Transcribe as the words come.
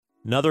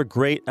Another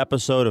great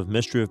episode of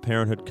Mystery of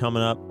Parenthood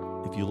coming up.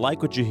 If you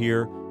like what you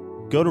hear,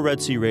 go to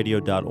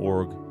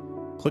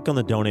redsearadio.org, click on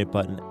the donate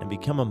button, and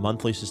become a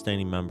monthly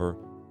sustaining member.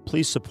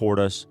 Please support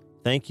us.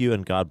 Thank you,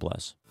 and God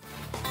bless.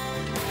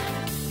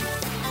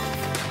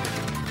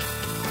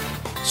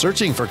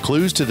 Searching for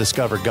clues to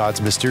discover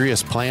God's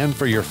mysterious plan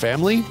for your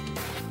family?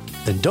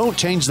 Then don't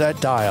change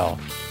that dial.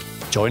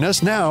 Join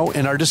us now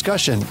in our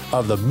discussion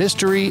of the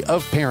mystery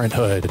of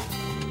parenthood.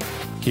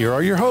 Here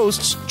are your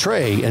hosts,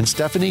 Trey and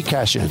Stephanie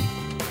Cashin.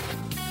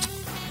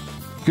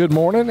 Good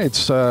morning.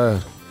 It's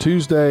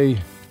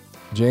Tuesday,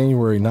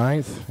 January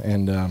 9th,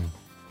 and is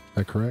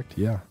that correct?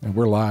 Yeah, and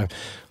we're live.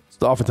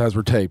 Oftentimes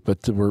we're taped,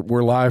 but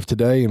we're live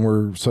today, and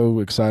we're so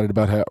excited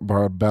about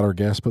our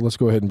guest. But let's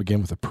go ahead and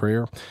begin with a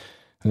prayer. In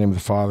the name of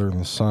the Father, and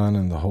the Son,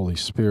 and the Holy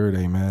Spirit,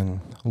 amen.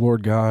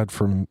 Lord God,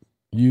 from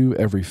you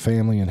every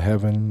family in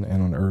heaven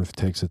and on earth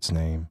takes its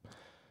name.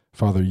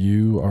 Father,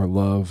 you are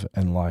love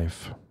and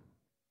life.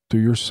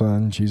 Through your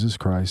Son, Jesus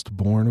Christ,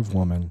 born of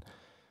woman,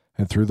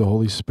 and through the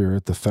Holy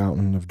Spirit, the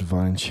fountain of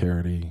divine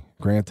charity,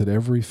 grant that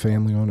every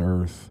family on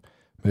earth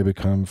may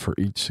become for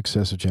each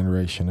successive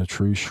generation a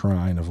true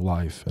shrine of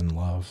life and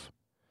love.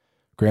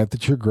 Grant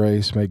that your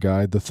grace may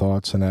guide the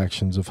thoughts and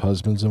actions of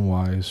husbands and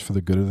wives for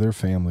the good of their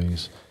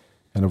families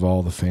and of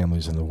all the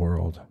families in the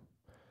world.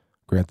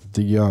 Grant that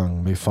the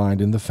young may find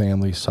in the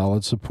family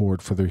solid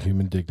support for their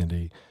human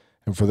dignity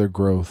and for their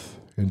growth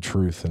in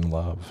truth and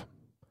love.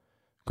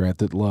 Grant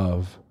that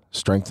love,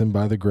 strengthened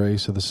by the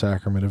grace of the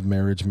sacrament of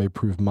marriage, may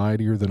prove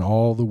mightier than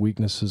all the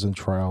weaknesses and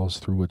trials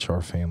through which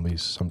our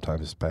families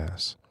sometimes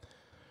pass.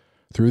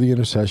 Through the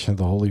intercession of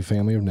the Holy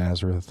Family of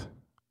Nazareth,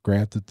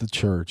 grant that the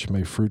Church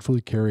may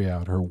fruitfully carry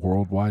out her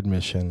worldwide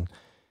mission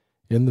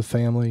in the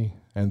family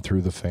and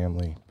through the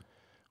family.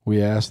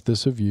 We ask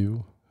this of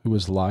you, who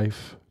is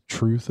life,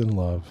 truth, and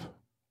love,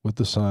 with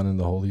the Son and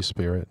the Holy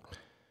Spirit.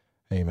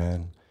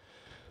 Amen.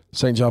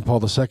 St. John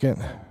Paul II,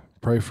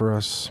 pray for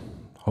us.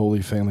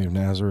 Holy Family of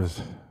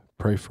Nazareth,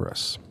 pray for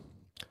us.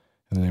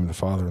 In the name of the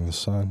Father, and the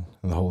Son,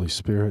 and the Holy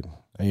Spirit.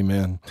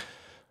 Amen.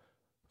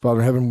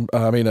 Father in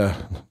heaven,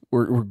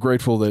 we're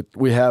grateful that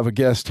we have a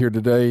guest here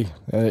today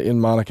in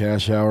Monica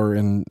Ashour,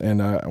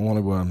 and I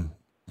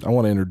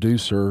want to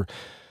introduce her.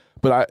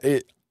 But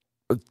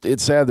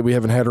it's sad that we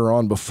haven't had her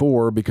on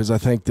before, because I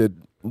think that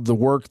the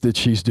work that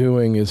she's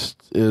doing is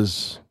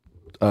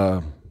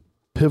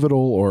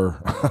pivotal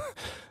or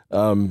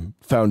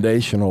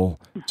foundational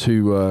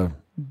to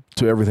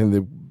everything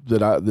that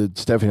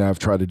Stephanie and I have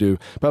tried to do.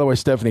 By the way,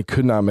 Stephanie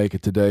could not make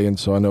it today, and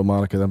so I know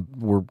Monica,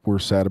 we're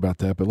sad about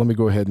that. But let me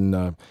go ahead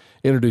and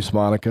introduce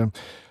Monica.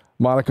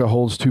 Monica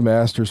holds 2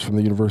 masters from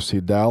the University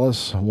of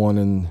Dallas, one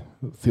in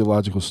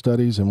theological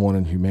studies and one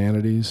in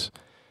humanities.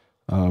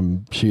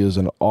 She is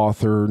an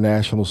author,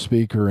 national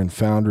speaker, and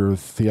founder of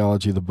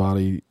Theology of the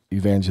Body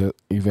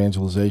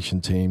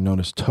evangelization team known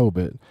as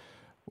TOBIT,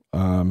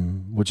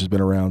 which has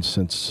been around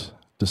since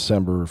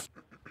December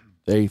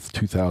 8th,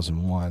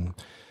 2001.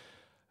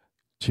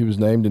 She was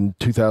named in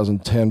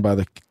 2010 by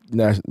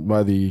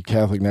the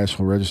Catholic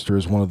National Register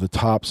as one of the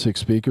top 6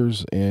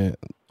 speakers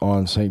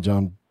on St.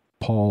 John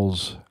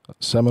Paul's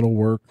seminal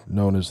work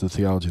known as the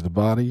Theology of the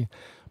Body.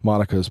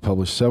 Monica has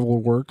published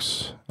several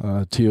works,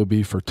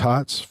 TOB for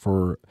Tots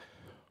for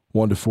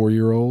 1 to 4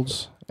 year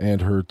olds,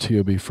 and her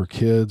TOB for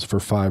Kids for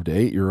 5 to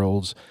 8 year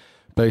olds,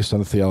 based on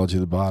the Theology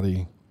of the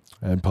Body,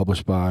 and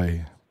published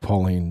by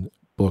Pauline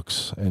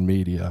Books and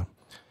Media.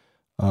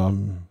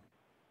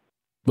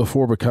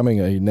 Before becoming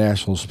a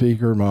national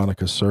speaker,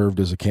 Monica served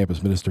as a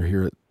campus minister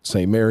here at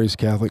St. Mary's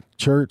Catholic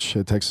Church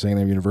at Texas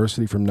A&M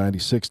University from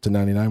 96 to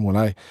 99 when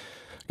I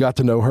got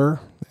to know her,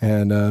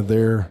 and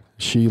there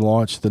she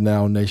launched the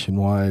now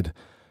nationwide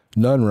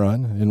Nun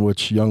Run, in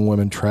which young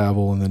women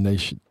travel in the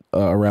nation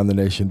around the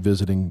nation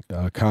visiting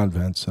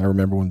convents. I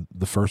remember when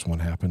the first one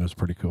happened. It was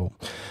pretty cool.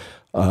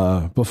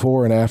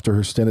 Before and after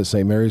her stint at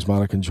St. Mary's,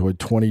 Monica enjoyed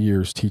 20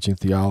 years teaching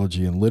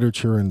theology and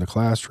literature in the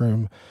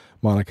classroom.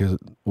 Monica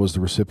was the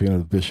recipient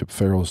of Bishop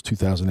Farrell's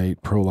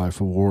 2008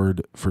 Pro-Life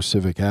Award for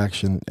Civic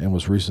Action and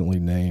was recently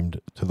named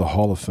to the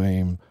Hall of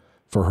Fame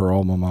for her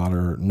alma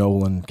mater,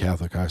 Nolan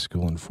Catholic High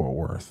School in Fort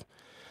Worth.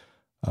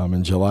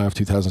 In July of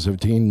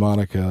 2017,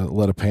 Monica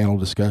led a panel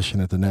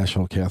discussion at the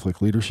National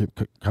Catholic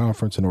Leadership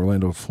Conference in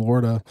Orlando,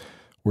 Florida,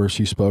 where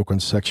she spoke on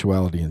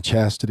sexuality and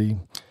chastity.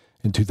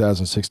 In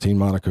 2016,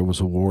 Monica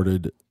was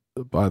awarded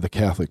by the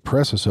Catholic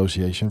Press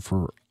Association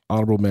for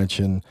honorable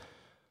mention,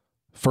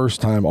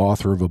 first-time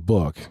author of a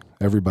book,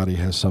 Everybody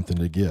Has Something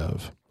to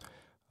Give.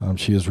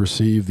 She has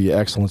received the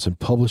Excellence in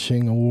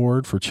Publishing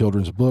Award for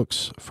children's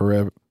books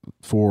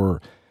for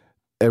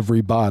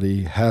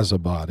Everybody Has a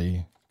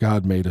Body,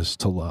 God Made Us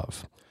to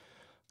Love.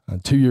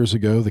 2 years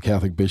ago, the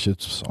Catholic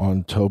bishops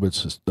on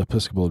Tobit's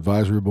Episcopal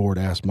Advisory Board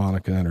asked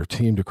Monica and her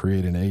team to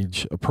create an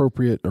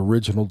age-appropriate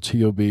original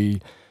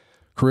TOB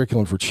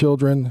curriculum for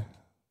children.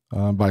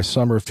 By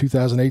summer of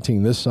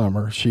 2018, this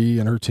summer, she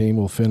and her team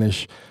will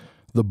finish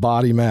The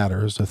Body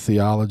Matters, a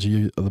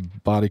theology of the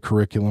body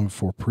curriculum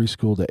for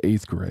preschool to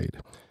 8th grade.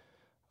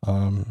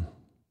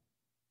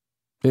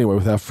 Anyway,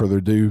 without further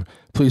ado,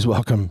 please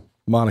welcome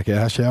Monica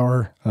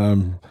Ashour.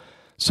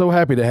 So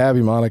happy to have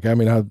you, Monica. I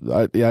mean,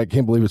 I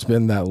can't believe it's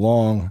been that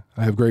long.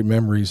 I have great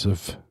memories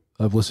of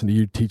listening to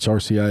you teach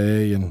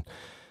RCIA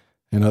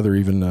and other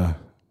even,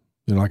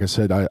 like I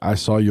said, I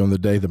saw you on the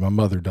day that my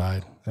mother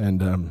died,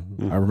 and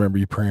I remember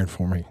you praying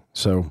for me,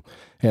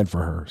 and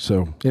for her.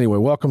 So anyway,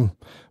 welcome,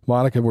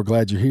 Monica. We're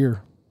glad you're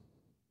here.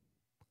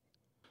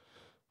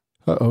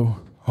 Uh-oh.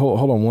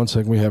 Hold on one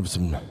second. We have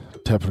some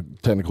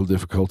technical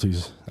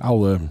difficulties.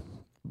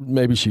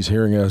 Maybe she's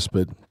hearing us,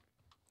 but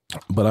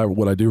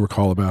what I do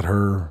recall about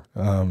her,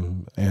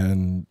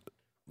 and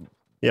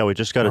yeah, we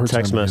just got a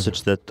text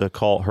message that her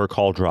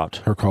call dropped.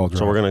 Her call dropped.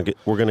 So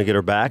we're gonna get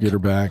her back. Get her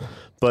back.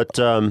 But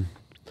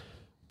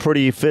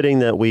pretty fitting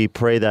that we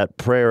pray that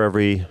prayer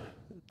every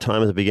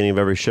time at the beginning of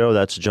every show.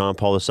 That's John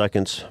Paul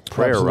II's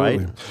prayer, Absolutely. right?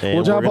 And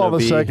well, John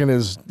Paul II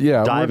is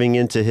diving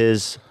into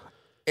his.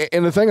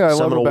 And the thing that I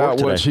love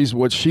about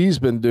what she's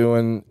been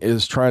doing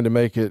is trying to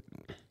make it.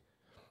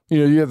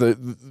 You have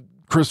the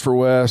Christopher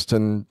West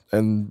and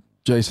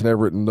Jason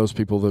Everett and those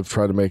people that have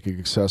tried to make it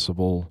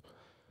accessible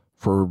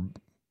for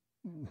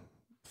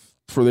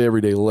the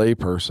everyday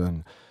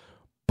layperson.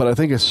 But I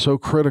think it's so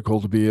critical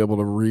to be able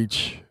to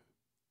reach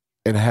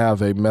and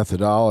have a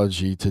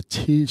methodology to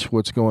teach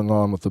what's going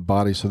on with the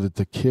body so that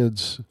the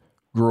kids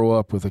grow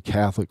up with a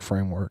Catholic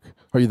framework.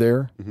 Are you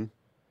there? Mm-hmm.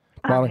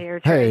 I'm here,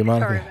 Trey. Hey,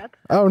 Monica. Sorry about that.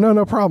 Oh,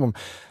 no problem.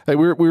 Hey,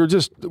 we were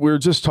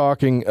just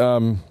talking.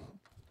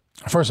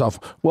 First off,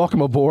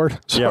 welcome aboard.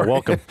 Sorry. Yeah,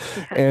 welcome.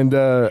 And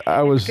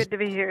It's good to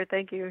be here.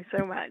 Thank you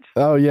so much.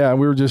 Oh yeah, I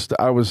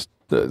was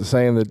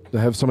saying that I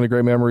have so many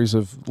great memories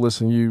of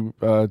listening to you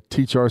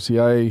teach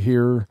RCIA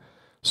here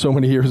so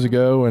many years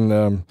ago,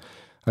 and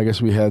I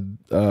guess we had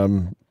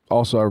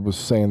also I was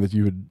saying that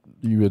you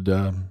would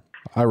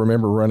I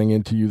remember running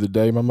into you the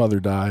day my mother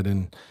died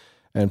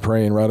and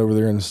praying right over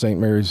there in the St.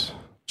 Mary's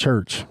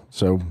Church.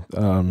 So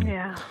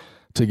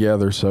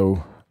together.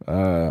 So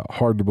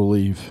hard to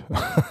believe.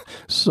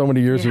 So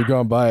many years have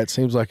gone by. It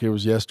seems like it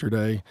was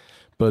yesterday.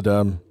 But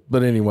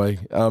anyway,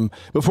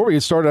 before we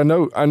get started,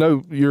 I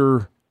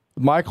know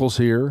Michael's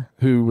here,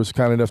 who was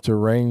kind enough to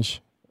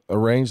arrange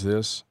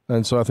this,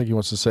 and so I think he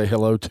wants to say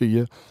hello to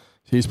you.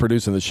 He's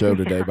producing the show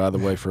today, by the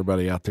way, for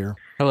everybody out there.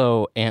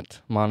 Hello,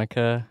 Aunt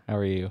Monica. How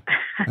are you?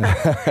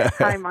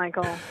 Hi,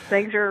 Michael.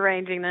 Thanks for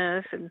arranging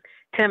this. And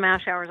Tim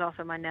Ashour is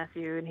also my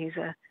nephew, and he's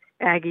a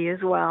Aggie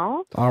as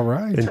well. All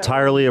right.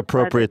 Entirely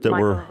appropriate that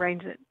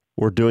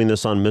we're doing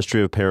this on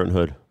Mystery of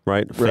Parenthood,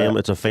 right?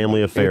 It's a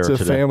family affair today.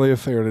 It's a family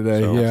affair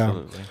today, so,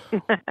 yeah.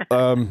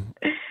 Absolutely.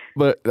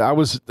 But I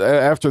was,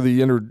 after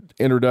the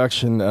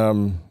introduction,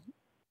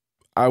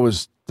 I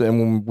was,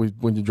 and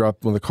when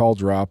the call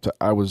dropped,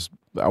 I was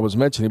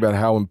mentioning about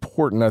how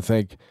important I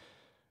think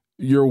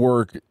your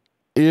work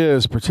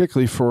is,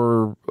 particularly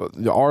for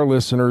our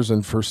listeners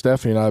and for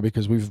Stephanie and I,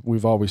 because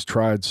we've always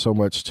tried so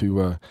much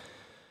to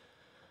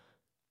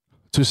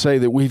say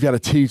that we've got to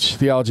teach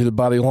theology of the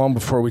body long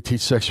before we teach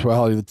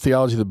sexuality. The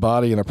theology of the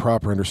body and a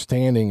proper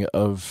understanding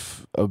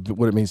of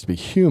what it means to be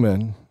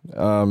human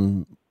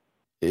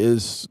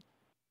is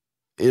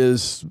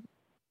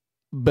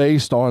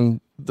based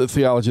on the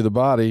theology of the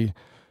body,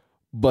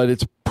 but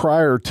it's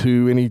prior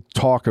to any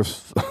talk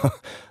of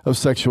of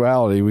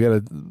sexuality. We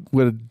got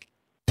to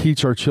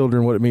teach our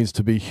children what it means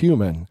to be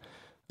human.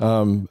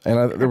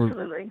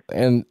 Absolutely.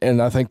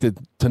 And I think that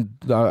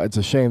it's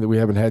a shame that we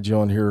haven't had you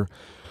on here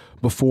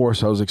before,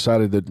 so I was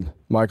excited that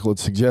Michael had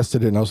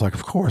suggested it, and I was like,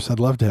 of course,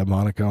 I'd love to have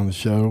Monica on the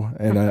show,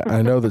 and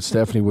I know that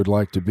Stephanie would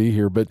like to be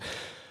here, but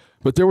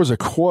there was a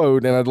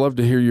quote, and I'd love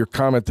to hear your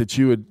comment that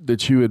you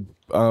had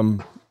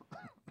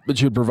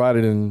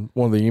provided in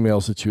one of the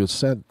emails that you had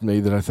sent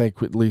me, that I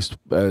think at least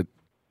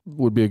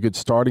would be a good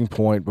starting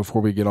point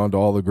before we get on to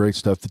all the great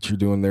stuff that you're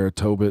doing there at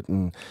Tobit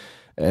and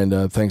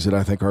things that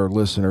I think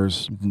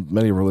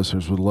many of our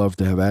listeners would love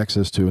to have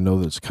access to and know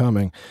that it's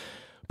coming.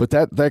 But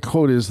that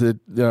quote is that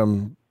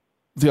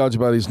theology of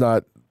the body is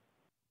not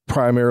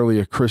primarily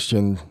a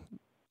Christian.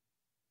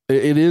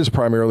 It is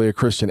primarily a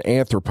Christian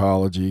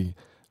anthropology,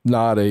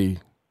 not a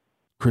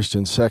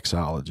Christian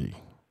sexology,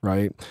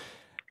 right?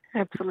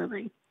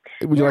 Absolutely.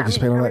 Would you like to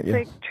expand on that?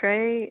 Yeah.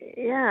 Trey,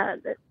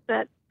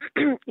 that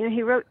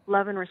he wrote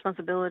Love and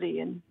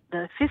Responsibility in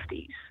the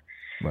 50s.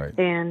 Right.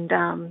 And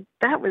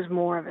that was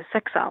more of a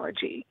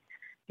sexology,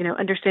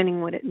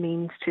 understanding what it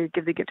means to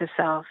give the gift of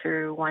self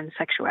through one's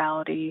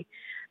sexuality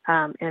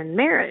and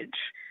marriage.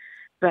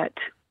 But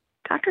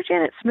Dr.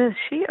 Janet Smith,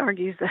 she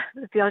argues that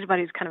the theology of the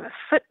body is kind of a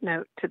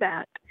footnote to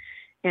that.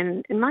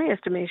 And in my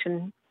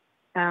estimation,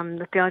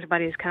 the theology of the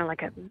body is kind of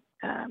like an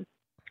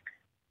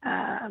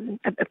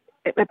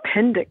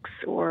appendix,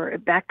 or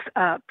it backs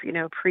up,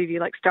 preview,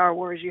 like Star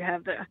Wars. You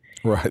have the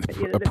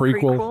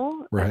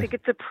prequel. Right. I think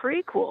it's a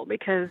prequel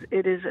because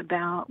it is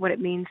about what it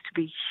means to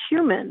be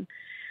human,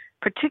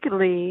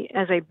 particularly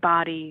as a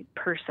body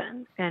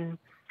person. And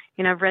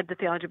I've read the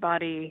theology of the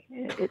body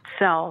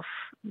itself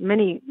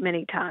many,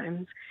 many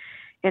times,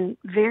 and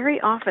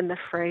very often the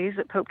phrase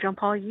that Pope John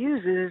Paul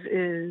uses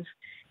is,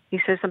 he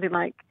says something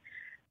like,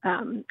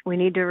 We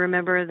need to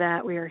remember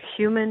that we are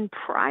human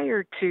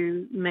prior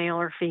to male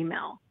or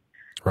female.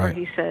 Right. Where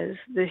he says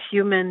the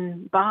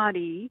human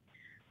body,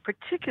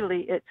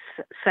 particularly its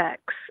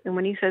sex, and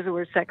when he says the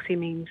word sex, he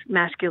means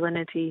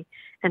masculinity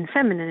and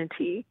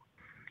femininity.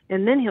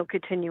 And then he'll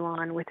continue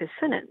on with his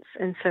sentence.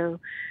 And so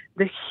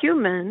the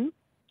human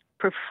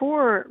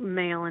before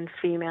male and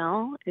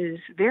female is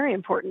very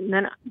important.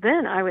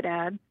 Then I would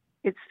add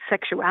its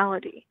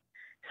sexuality.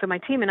 So my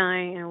team and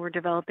I, we're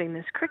developing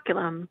this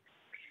curriculum,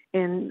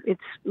 and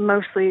it's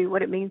mostly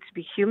what it means to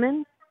be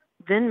human,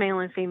 then male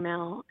and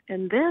female,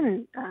 and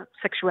then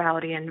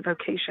sexuality and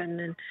vocation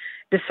and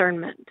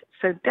discernment.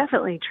 So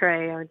definitely,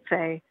 Trey, I would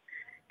say,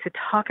 to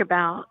talk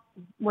about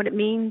what it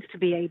means to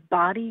be a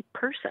body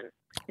person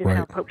is right.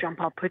 how Pope John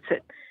Paul puts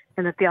it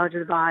in the Theology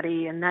of the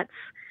Body, and that's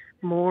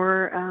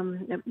more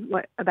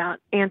about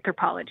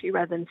anthropology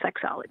rather than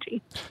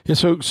sexology. Yeah,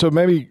 so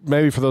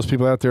maybe for those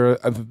people out there,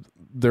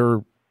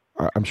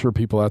 I'm sure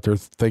people out there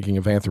thinking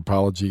of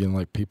anthropology and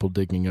like people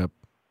digging up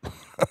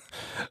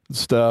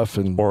stuff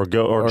and or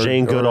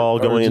Jane Goodall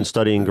going and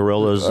studying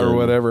gorillas or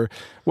whatever.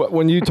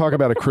 When you talk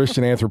about a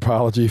Christian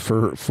anthropology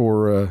for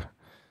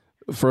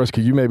us,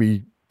 could you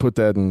maybe put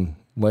that in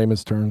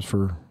layman's terms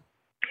for?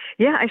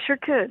 Yeah, I sure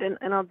could,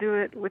 and I'll do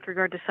it with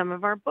regard to some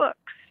of our books.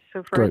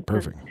 So, for great,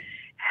 instance, perfect.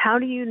 How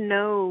do you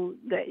know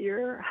that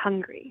you're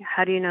hungry?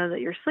 How do you know that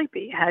you're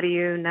sleepy? How do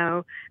you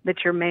know that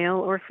you're male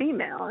or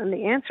female? And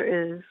the answer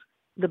is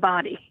the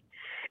body.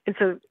 And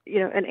so,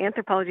 in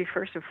anthropology,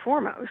 first and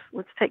foremost,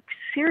 let's take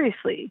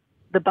seriously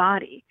the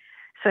body.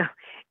 So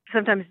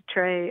sometimes,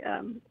 Trey,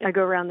 I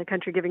go around the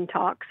country giving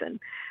talks, and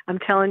I'm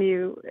telling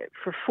you,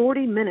 for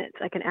 40 minutes,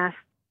 I can ask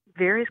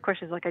various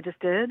questions like I just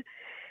did.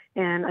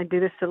 And I do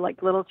this to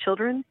like little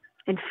children.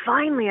 And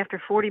finally,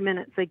 after 40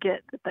 minutes, they get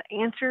that the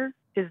answer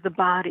is the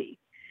body.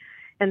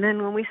 And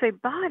then when we say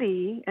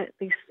body, at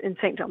least in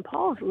St. John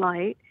Paul's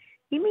light,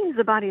 he means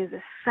the body is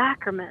a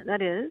sacrament.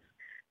 That is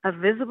a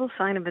visible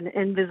sign of an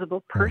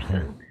invisible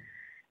person.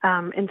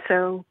 And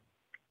so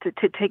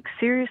to take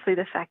seriously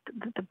the fact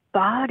that the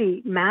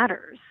body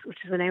matters, which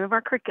is the name of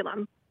our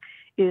curriculum,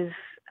 is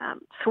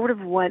sort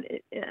of what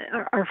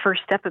our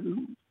first step of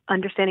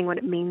understanding what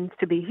it means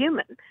to be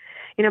human.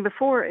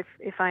 Before,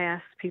 if I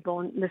ask people,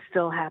 and this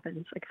still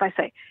happens, like if I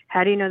say,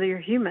 how do you know that you're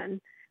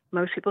human?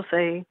 Most people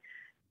say,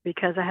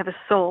 because I have a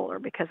soul, or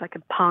because I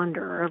can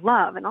ponder, or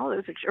love, and all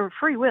those are, or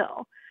free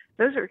will.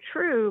 Those are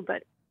true,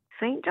 but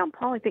St. John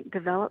Paul, I think,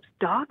 develops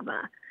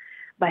dogma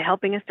by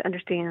helping us to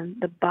understand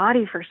the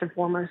body first and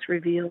foremost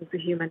reveals the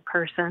human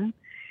person,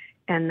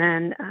 and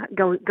then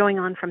going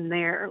on from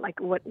there, like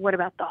what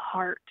about the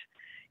heart?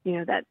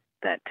 That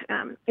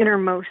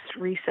innermost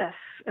recess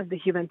of the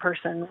human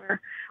person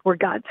where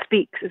God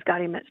speaks, as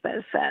Gaudium et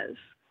Spes says.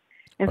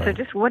 And right. So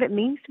just what it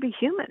means to be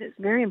human is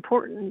very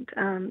important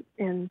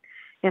in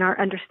our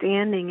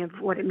understanding of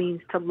what it means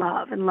to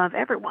love and love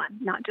everyone,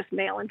 not just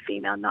male and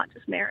female, not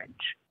just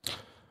marriage.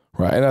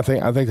 Right, and I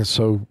think that's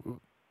so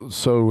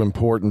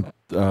important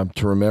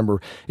to remember.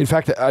 In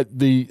fact,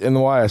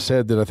 and why I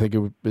said that I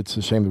think it's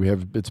a shame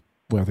that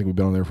I think we've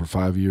been on there for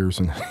 5 years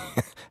and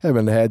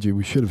haven't had you.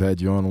 We should have had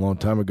you on a long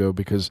time ago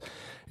because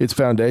it's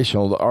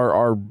foundational.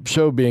 Our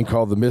show being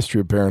called The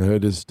Mystery of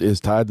Parenthood is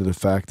tied to the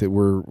fact that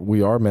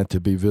we are meant to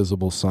be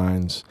visible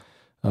signs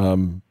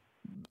of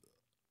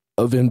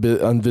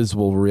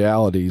invisible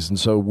realities. And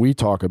so we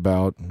talk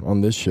about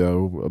on this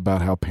show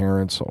about how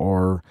parents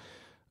are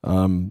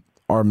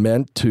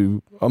meant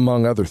to,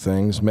 among other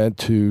things, meant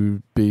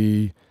to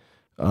be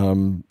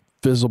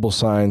visible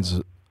signs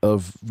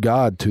of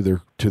God to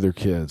their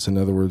kids. In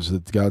other words,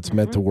 that God's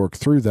meant to work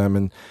through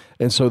them,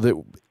 and so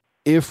that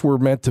if we're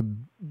meant to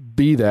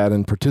be that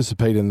and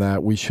participate in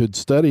that, we should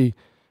study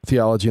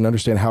theology and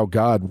understand how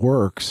God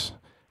works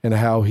and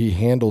how He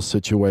handles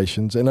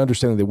situations, and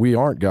understanding that we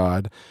aren't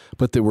God,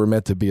 but that we're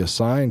meant to be a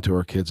sign to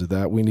our kids of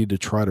that. We need to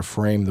try to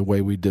frame the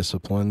way we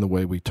discipline, the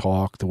way we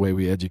talk, the way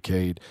we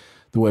educate,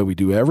 the way we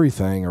do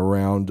everything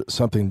around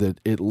something that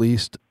at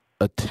least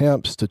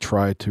attempts to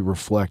try to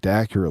reflect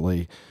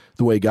accurately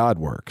the way God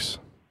works,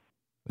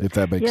 if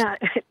that makes sense.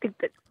 Yeah, I think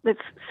that's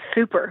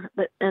super.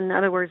 In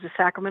other words, the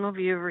sacramental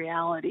view of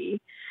reality,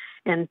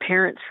 and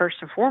parents first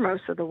and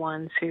foremost are the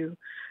ones who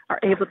are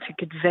able to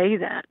convey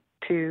that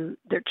to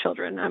their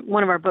children.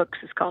 One of our books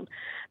is called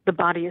The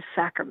Body is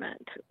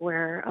Sacrament,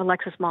 where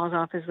Alexis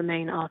Mozoff is the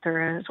main author,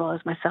 as well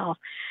as myself.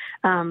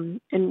 And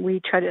we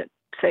try to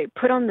say,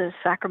 put on the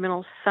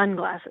sacramental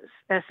sunglasses,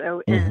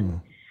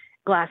 S-O-N,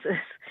 glasses.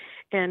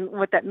 And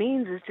what that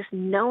means is just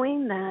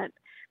knowing that,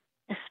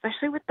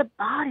 especially with the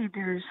body,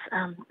 there's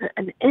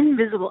an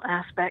invisible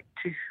aspect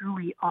to who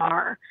we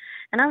are.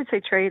 And I would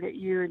say, Trey, that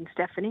you and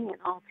Stephanie and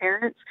all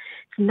parents,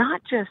 it's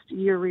not just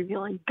you're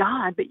revealing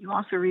God, but you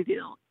also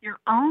reveal your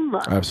own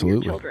love for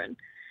your children.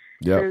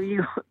 Yep.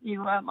 So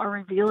you are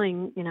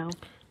revealing,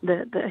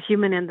 the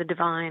human and the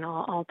divine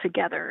all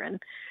together, and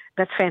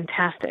that's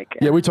fantastic.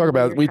 Yeah, we talk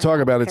about it.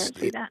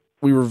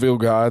 We reveal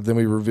God, then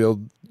we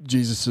reveal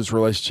Jesus's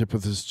relationship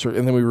with his church,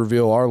 and then we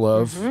reveal our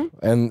love,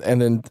 and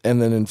then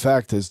in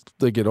fact, as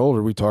they get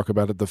older, we talk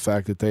about it, the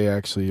fact that they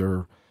actually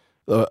are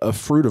a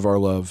fruit of our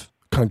love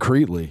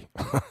concretely.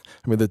 I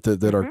mean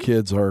that our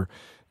kids are,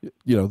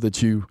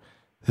 that you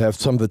have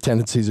some of the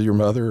tendencies of your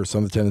mother or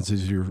some of the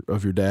tendencies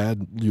of your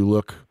dad. You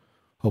look,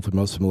 hopefully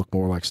most of them look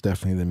more like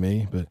Stephanie than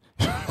me, but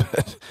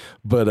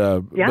but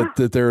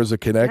that there is a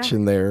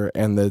connection there,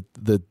 and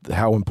that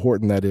how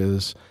important that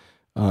is,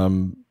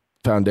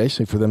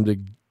 foundationally, for them to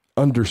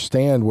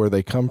understand where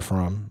they come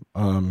from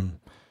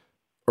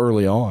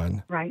early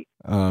on. Right.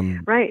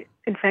 Right.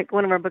 In fact,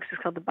 one of our books is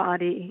called The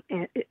Body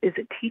is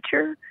a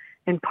Teacher,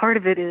 and part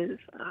of it is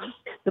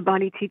the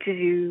body teaches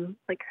you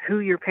like who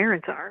your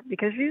parents are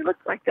because you look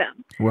like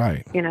them.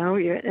 Right.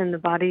 And the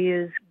body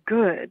is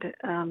good.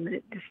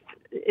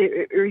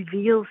 It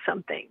reveals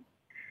something.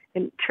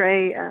 And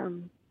Trey,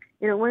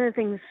 one of the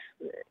things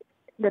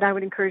that I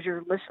would encourage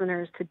your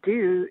listeners to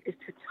do is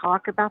to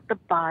talk about the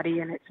body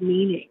and its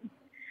meaning.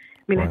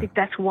 I mean, I think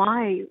that's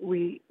why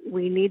we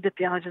need the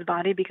theology of the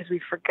body, because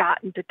we've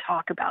forgotten to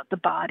talk about the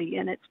body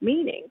and its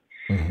meaning.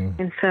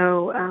 Mm-hmm. And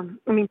so,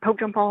 Pope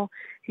John Paul,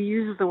 he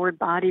uses the word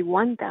body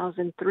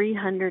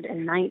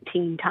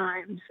 1,319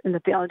 times in the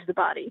theology of the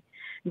body.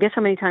 Guess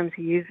how many times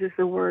he uses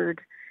the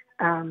word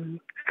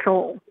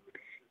soul?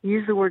 He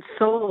uses the word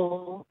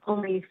soul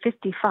only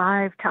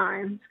 55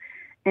 times,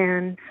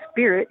 and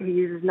spirit he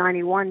uses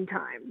 91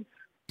 times.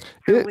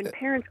 So when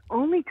parents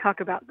only talk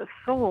about the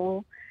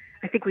soul,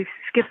 I think we've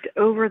skipped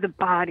over the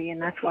body,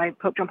 and that's why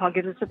Pope John Paul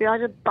gives us a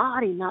theology of the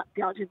body, not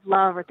theology of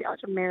love or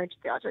theology of marriage,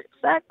 theology of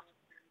sex,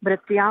 but a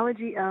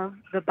theology of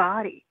the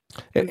body.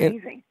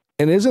 Amazing.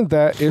 And isn't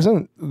that,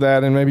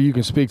 and maybe you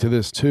can speak to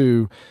this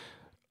too,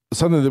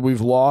 something that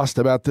we've lost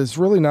about this,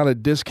 really not a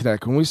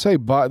disconnect. When we say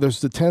body,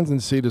 there's the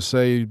tendency to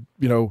say,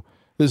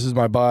 this is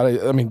my body.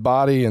 I mean,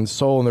 body and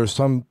soul, and there's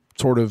some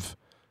sort of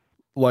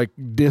like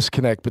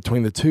disconnect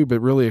between the two,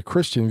 but really a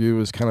Christian view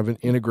is kind of an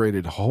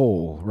integrated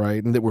whole,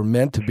 right? And that we're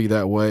meant to be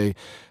that way.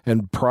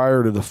 And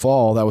prior to the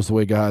fall, that was the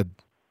way God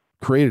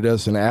created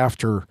us. And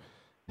after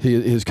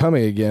his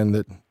coming again,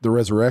 that the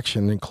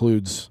resurrection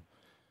includes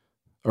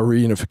a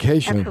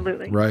reunification.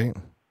 Absolutely. Right?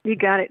 You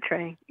got it,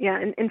 Trey.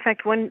 Yeah. And in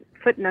fact, one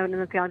footnote in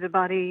the Theology of the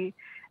Body,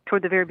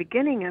 toward the very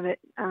beginning of it,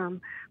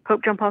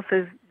 Pope John Paul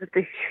says that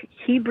the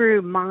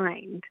Hebrew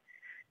mind,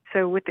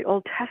 so with the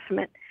Old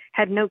Testament,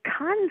 had no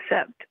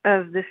concept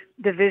of this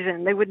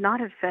division. They would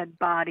not have said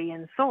body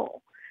and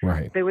soul.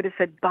 Right. They would have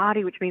said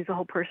body, which means the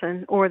whole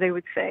person, or they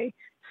would say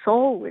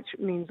soul, which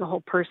means the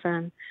whole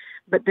person.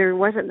 But there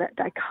wasn't that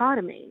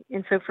dichotomy.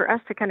 And so for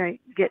us to kind of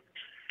get,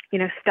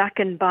 stuck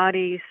in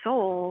body,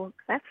 soul,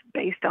 that's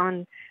based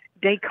on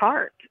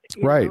Descartes,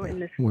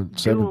 and this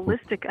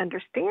dualistic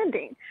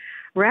understanding,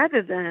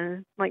 rather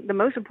than like the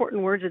most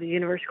important words of the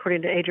universe,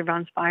 according to Adrian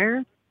von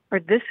Speyer, are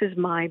 "This is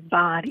my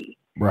body."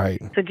 Right.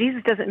 So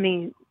Jesus doesn't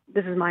mean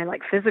this is my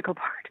physical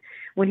part.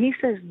 When he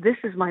says this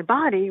is my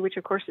body, which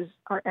of course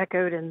are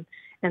echoed in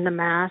the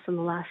Mass and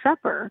the Last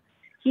Supper,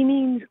 he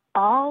means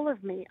all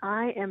of me.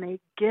 I am a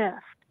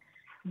gift.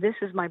 This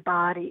is my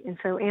body. And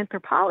so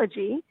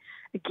anthropology,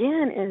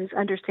 again, is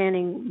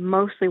understanding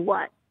mostly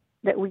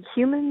that we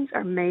humans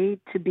are made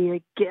to be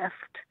a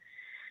gift.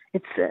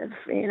 It's,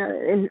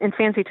 in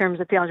fancy terms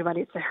of theology of the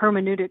body, it's the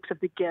hermeneutics of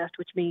the gift,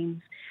 which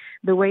means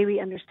the way we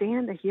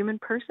understand the human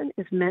person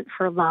is meant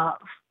for love.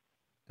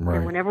 Right.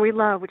 And whenever we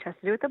love, which has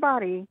to do with the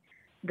body,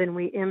 then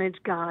we image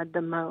God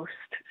the most.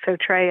 So,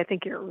 Trey, I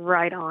think you're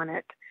right on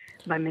it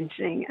by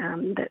mentioning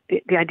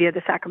the idea of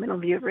the sacramental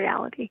view of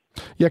reality.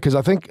 Yeah, because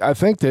I think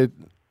that,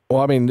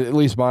 well, I mean, at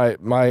least my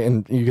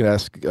and you can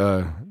ask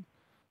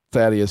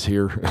Thaddeus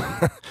here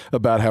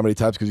about how many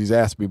times, because he's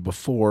asked me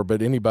before,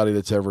 but anybody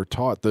that's ever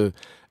taught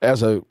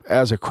as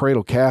a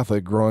cradle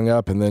Catholic growing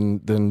up and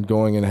then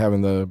going and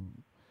having the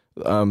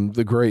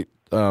great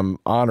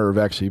honor of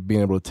actually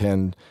being able to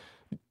attend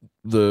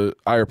the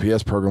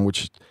IRPS program,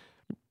 which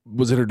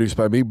was introduced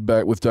by me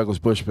back with Douglas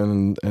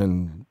Bushman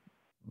and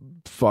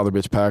Father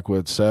Mitch Pacwa,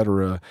 et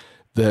cetera,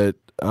 that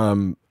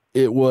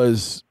it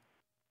was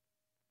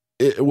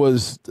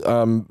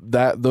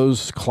that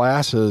those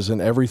classes and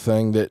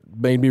everything that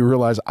made me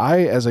realize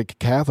I, as a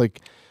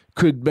Catholic,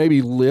 could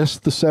maybe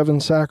list the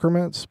 7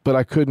 sacraments, but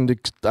I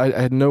couldn't. I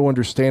had no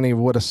understanding of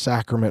what a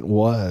sacrament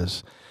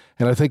was.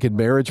 And I think in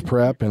marriage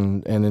prep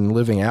and in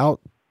living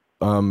out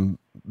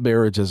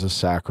marriage as a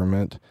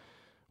sacrament,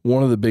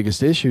 one of the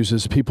biggest issues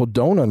is people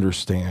don't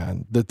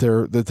understand that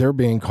they're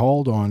being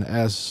called on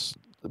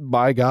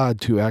by God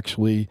to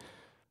actually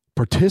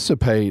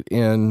participate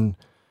in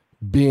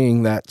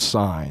being that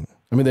sign.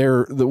 I mean,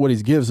 what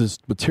he gives is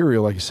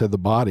material, like you said, the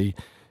body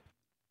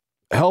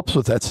helps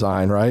with that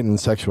sign, right? And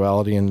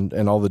sexuality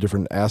and all the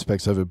different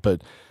aspects of it.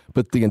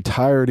 But the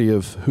entirety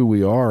of who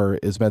we are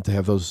is meant to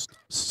have those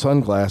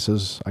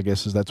sunglasses, I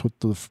guess that's what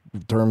the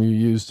term you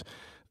used,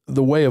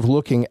 the way of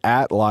looking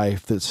at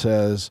life that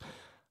says,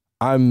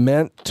 I'm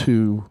meant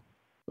to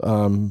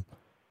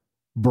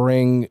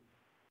bring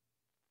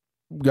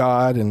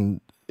God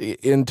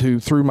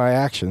through my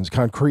actions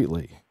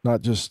concretely,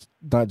 not just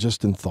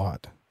in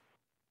thought.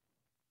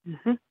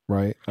 Mm-hmm.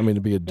 right? I mean,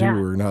 to be a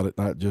doer,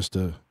 not just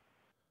a.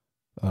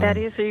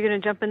 Thaddeus, are you going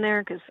to jump in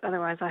there? Because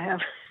otherwise, I have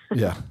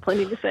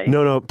plenty to say.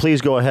 No,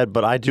 please go ahead.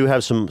 But I do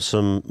have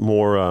some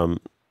more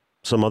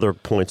some other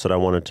points that I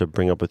wanted to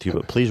bring up with you.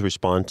 But please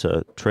respond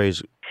to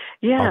Trey's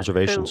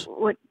observations.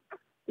 So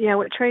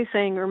what Trey's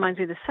saying reminds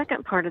me of the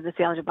second part of the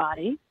theology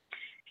body.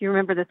 If you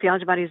remember, the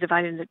theology body is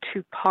divided into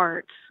two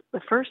parts.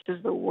 The first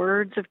is the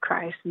words of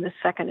Christ, and the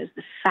second is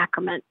the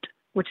sacrament,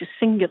 which is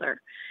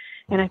singular.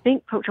 And I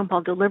think Pope John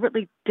Paul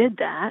deliberately did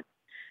that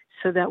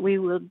so that we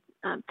would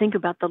think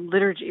about the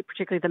liturgy,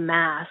 particularly the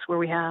Mass, where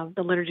we have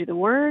the liturgy of the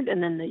Word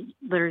and then the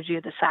liturgy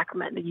of the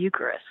sacrament, the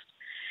Eucharist.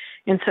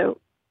 And so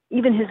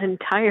even his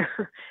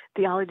entire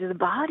theology of the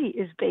body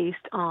is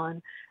based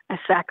on a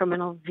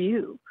sacramental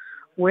view,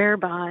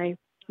 whereby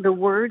the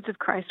words of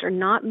Christ are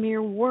not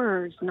mere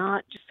words,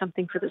 not just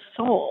something for the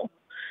soul,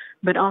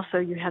 but also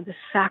you have the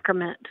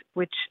sacrament,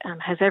 which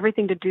has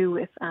everything to do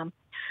with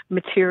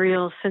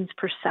material, sense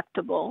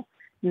perceptible,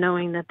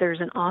 knowing that there's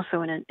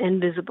also an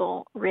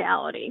invisible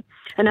reality.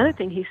 Another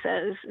thing he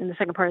says in the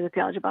second part of the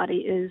theology body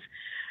is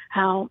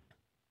how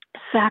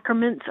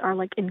sacraments are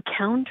like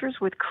encounters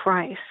with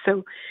Christ.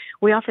 So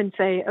we often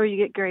say, oh, you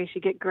get grace,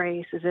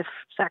 as if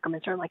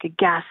sacraments are like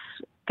a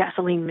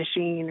gasoline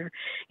machine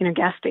or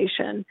gas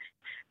station.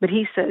 But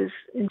he says,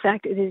 in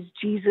fact, it is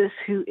Jesus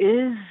who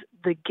is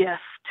the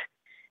gift,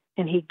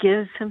 and he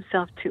gives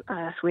himself to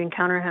us. We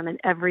encounter him in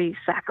every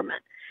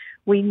sacrament.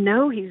 We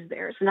know he's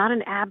there. It's not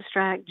an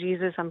abstract,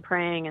 Jesus, I'm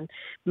praying, and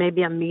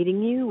maybe I'm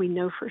meeting you. We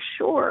know for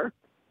sure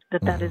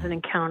that is an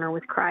encounter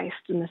with Christ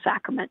in the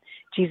sacrament,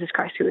 Jesus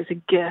Christ, who is a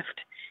gift.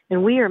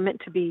 And we are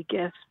meant to be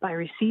gifts by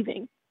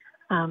receiving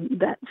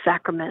that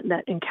sacrament,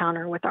 that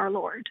encounter with our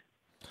Lord.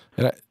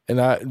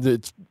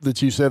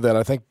 That you said that,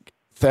 I think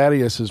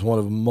Thaddeus is one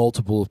of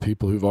multiple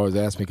people who've always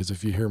asked me, because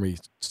if you hear me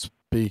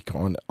speak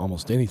on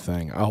almost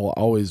anything, I'll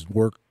always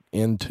work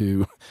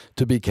into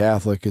to be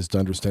Catholic is to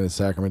understand the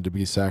sacrament, to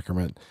be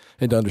sacrament,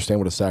 and to understand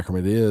what a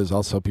sacrament is.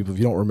 I'll tell people, if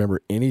you don't remember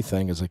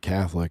anything as a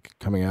Catholic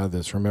coming out of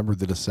this, remember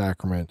that a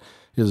sacrament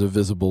is a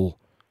visible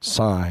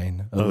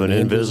sign of an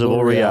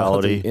invisible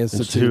reality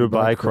instituted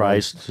by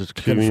Christ to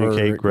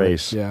communicate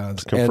grace. Yeah,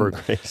 to confer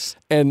grace.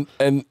 And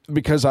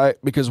because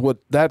what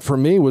that for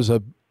me was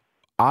a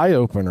eye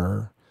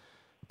opener,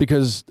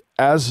 because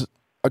as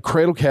a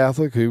cradle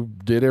Catholic who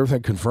did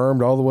everything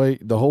confirmed all the way,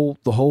 the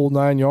whole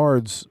 9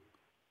 yards.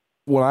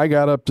 When I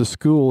got up to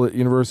school at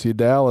University of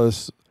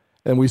Dallas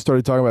and we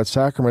started talking about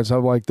sacraments,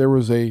 I'm like, there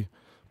was a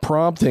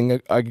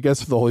prompting, I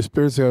guess, of the Holy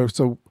Spirit.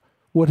 So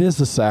what is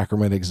the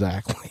sacrament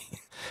exactly?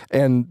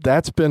 And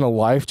that's been a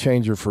life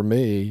changer for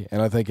me.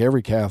 And I think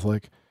every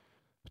Catholic,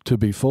 to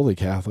be fully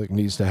Catholic,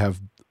 needs to have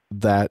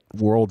that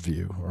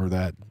worldview or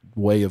that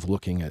way of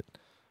looking at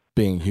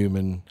being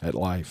human, at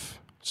life.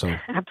 So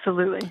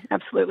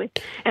Absolutely.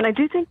 And I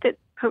do think that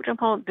Pope John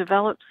Paul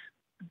develops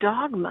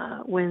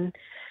dogma when,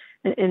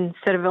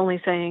 instead of only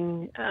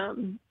saying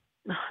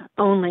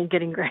only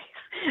getting grace.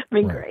 I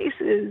mean, Grace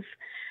is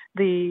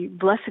the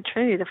Blessed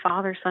Trinity, the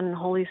Father, Son, and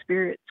Holy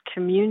Spirit's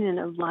communion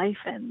of life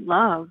and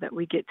love that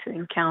we get to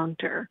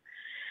encounter.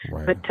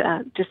 Right. But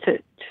just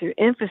to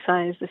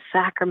emphasize, the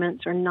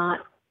sacraments are not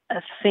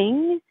a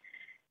thing,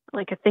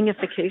 like a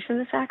thingification of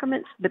the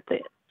sacraments, but the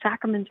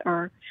sacraments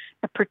are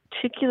a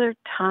particular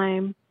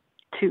time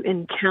to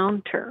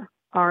encounter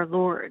our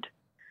Lord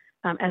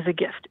as a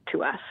gift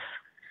to us.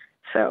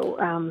 So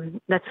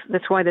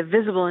that's why the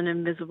visible and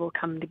invisible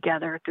come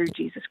together through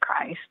Jesus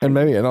Christ, and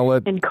I'll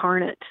let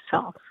incarnate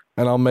self.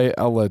 And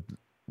I'll let,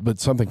 but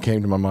something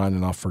came to my mind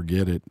and I'll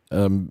forget it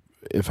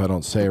if I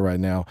don't say it right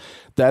now.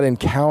 That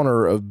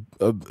encounter of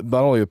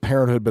not only of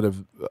parenthood, but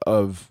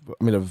of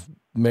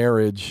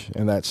marriage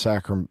and that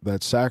sacrament,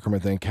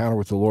 the encounter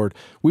with the Lord.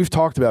 We've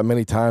talked about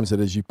many times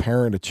that as you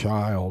parent a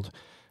child,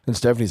 and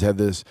Stephanie's had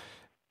this.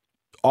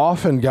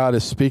 Often God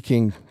is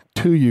speaking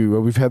to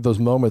you. We've had those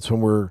moments when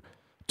we're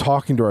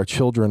talking to our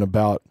children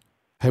about,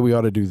 hey, we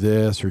ought to do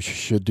this or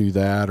should do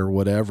that or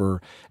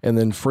whatever. And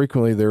then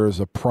frequently there is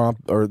a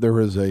prompt, or there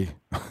is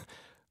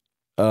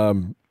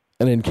an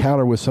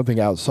encounter with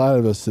something outside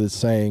of us that's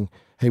saying,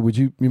 hey,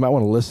 you might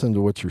want to listen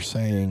to what you're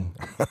saying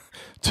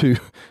to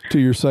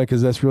your son,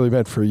 because that's really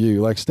meant for you.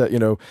 Like,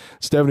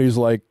 Stephanie's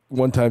like,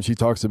 one time she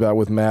talks about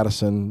with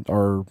Madison,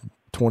 our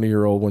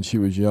 20-year-old, when she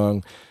was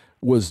young,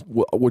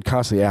 would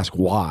constantly ask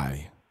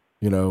why.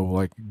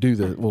 Like, do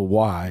the, well,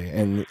 why?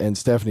 And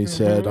Stephanie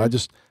said, I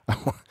just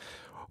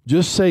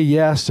say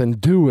yes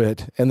and do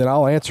it, and then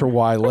I'll answer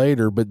why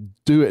later, but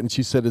do it. And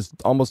she said,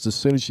 almost as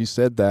soon as she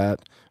said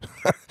that,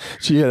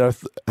 she had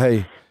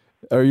hey,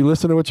 are you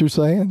listening to what you're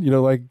saying?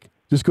 Like,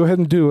 just go ahead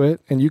and do it,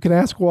 and you can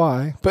ask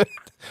why,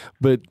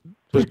 but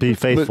be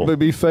faithful. But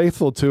be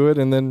faithful to it,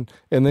 and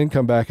then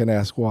come back and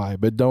ask why.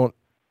 But don't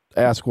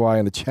ask why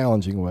in a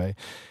challenging way.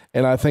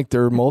 And I think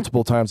there are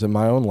multiple times in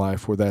my own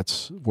life where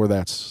that's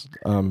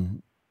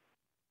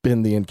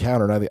been the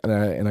encounter,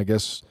 and I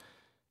guess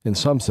in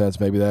some sense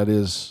maybe that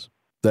is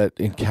that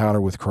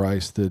encounter with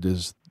Christ that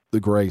is the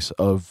grace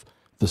of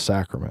the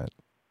sacrament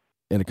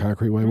in a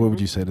concrete way. Mm-hmm. What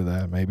would you say to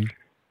that? Maybe.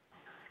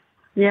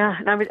 Yeah,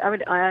 and I would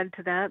add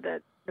to that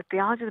the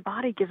theology of the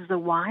body gives the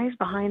whys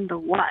behind the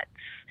whats.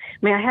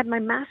 I mean, I had my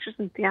master's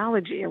in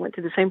theology. I went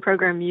through the same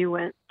program you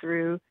went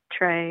through,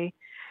 Trey.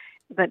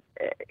 But,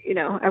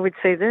 I would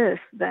say this,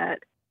 that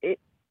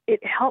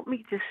it helped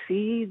me to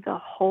see the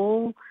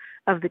whole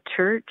of the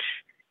church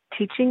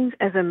teachings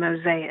as a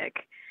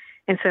mosaic.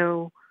 And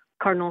so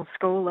Cardinal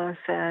Scola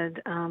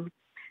said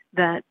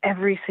that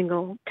every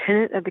single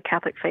tenet of the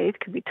Catholic faith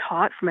could be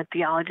taught from a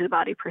theology of the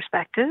body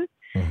perspective.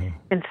 Mm-hmm.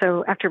 And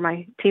so after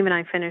my team and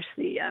I finished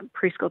the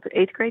preschool to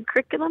 8th grade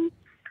curriculum,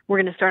 we're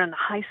going to start on the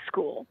high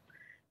school.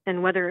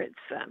 And whether it's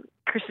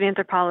Christian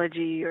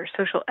anthropology or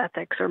social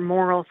ethics or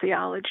moral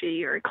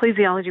theology or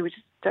ecclesiology, which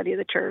is the study of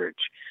the church,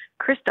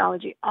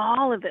 Christology,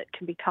 all of it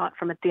can be taught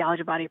from a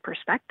theology of body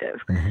perspective,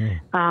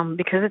 mm-hmm.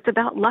 Because it's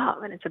about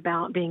love and it's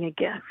about being a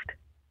gift.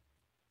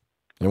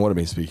 And what it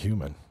means to be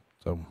human.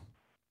 So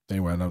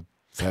anyway, I know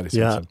Patty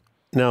said something.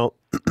 Now,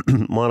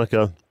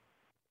 Monica,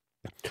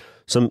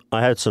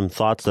 I had some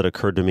thoughts that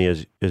occurred to me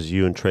as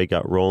you and Trey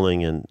got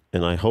rolling, and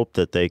I hope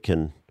that they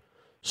can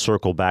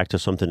circle back to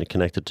something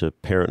connected to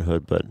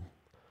parenthood, but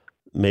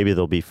maybe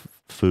there'll be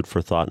food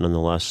for thought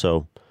nonetheless.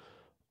 So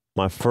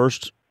my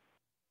first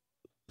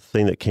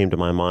thing that came to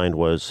my mind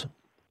was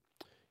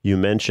you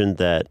mentioned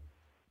that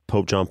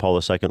Pope John Paul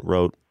II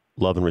wrote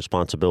Love and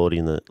Responsibility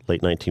in the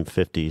late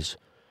 1950s.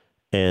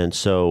 And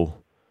so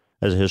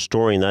as a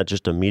historian, that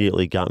just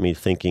immediately got me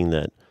thinking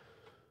that,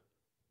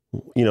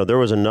 there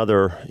was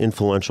another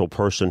influential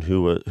person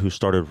who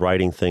started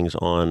writing things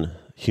on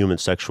human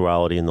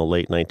sexuality in the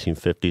late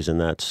 1950s,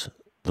 and that's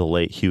the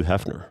late Hugh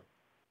Hefner.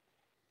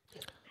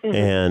 Mm-hmm.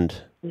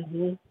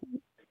 And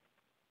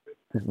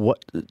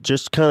what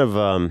just kind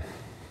of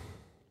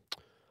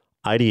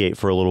ideate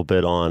for a little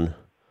bit on,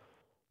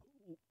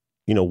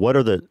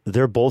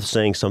 they're both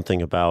saying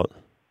something about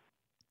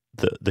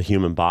the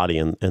human body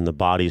and the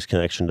body's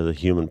connection to the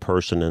human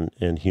person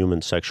and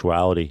human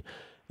sexuality.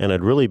 And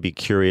I'd really be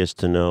curious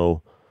to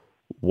know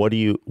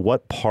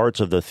what parts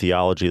of the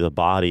theology of the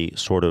body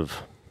sort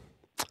of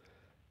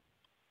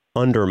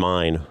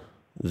undermine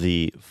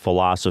the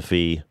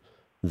philosophy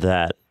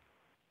that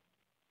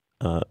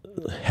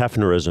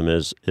Hefnerism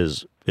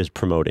is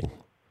promoting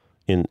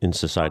in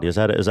society. Is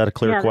that a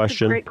clear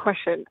question? That's a great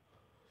question.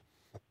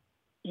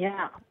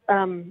 Yeah.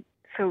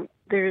 So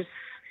there's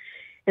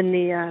in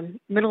the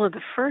middle of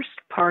the first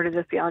part of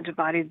the theology of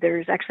the body,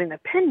 there's actually an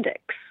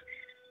appendix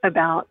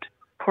about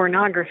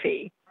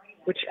pornography,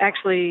 which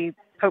actually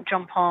Pope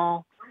John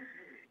Paul.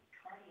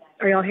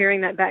 Are y'all hearing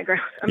that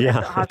background? I'm at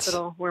the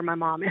hospital where my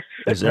mom is.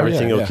 Is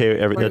everything okay?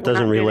 That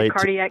doesn't relate to a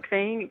cardiac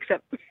thing,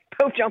 except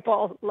Pope John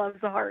Paul loves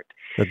the heart.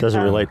 That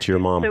doesn't relate to your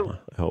mom,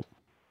 I hope.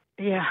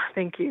 Yeah,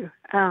 thank you.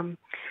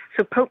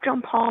 So Pope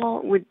John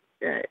Paul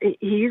he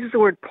uses the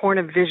word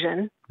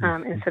pornovision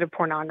instead of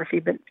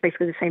pornography, but it's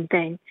basically the same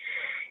thing.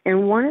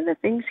 And one of the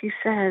things he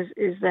says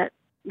is that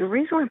the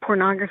reason why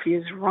pornography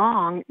is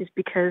wrong is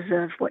because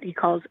of what he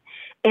calls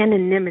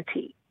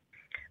anonymity.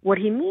 What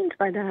he means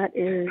by that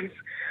is,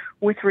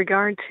 with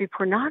regard to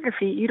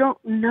pornography, you don't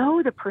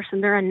know the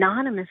person. They're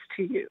anonymous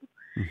to you.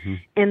 Mm-hmm.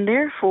 And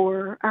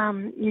therefore,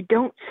 you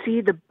don't see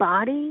the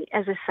body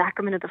as a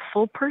sacrament of the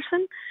full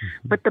person,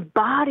 mm-hmm. but the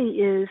body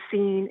is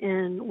seen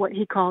in what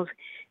he calls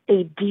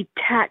a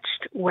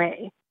detached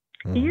way.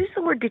 Mm-hmm. He used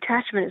the word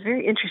detachment. It's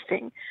very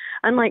interesting.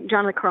 Unlike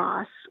John of the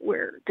Cross,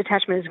 where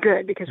detachment is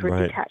good because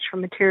we're detached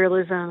from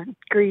materialism and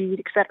greed,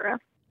 etc.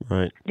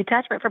 Right.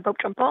 Detachment for Pope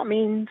John Paul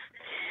means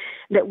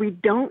that we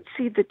don't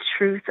see the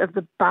truth of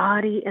the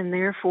body, and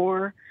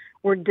therefore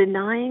we're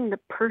denying the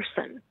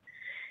person.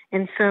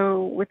 And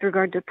so with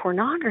regard to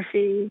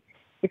pornography,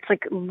 it's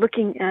like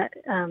looking at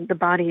the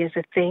body as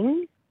a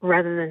thing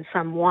rather than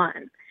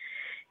someone.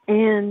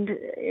 And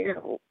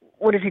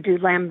what does he do?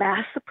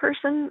 Lambast the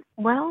person?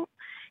 Well,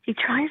 he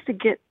tries to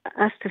get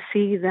us to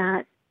see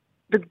that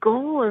the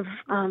goal of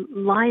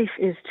life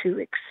is to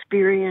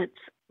experience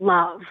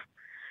love,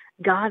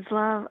 God's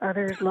love,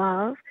 others'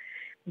 love.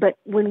 But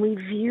when we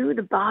view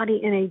the body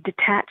in a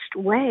detached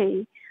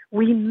way,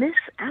 we miss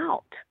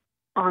out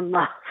on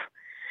love.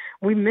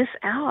 We miss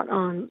out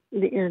on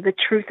the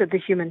truth of the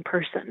human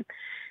person,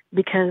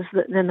 because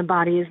then the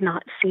body is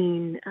not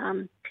seen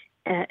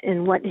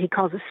in what he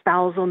calls a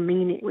spousal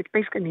meaning, which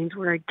basically means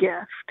we're a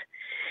gift.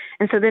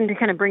 And so then to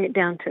kind of bring it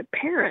down to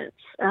parents,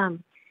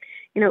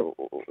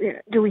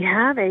 do we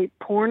have a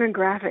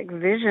pornographic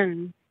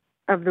vision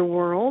of the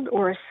world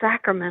or a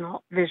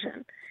sacramental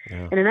vision?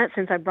 Yeah. And in that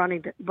sense, I'm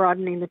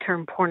broadening the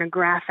term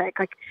pornographic.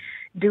 Like,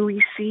 do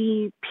we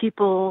see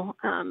people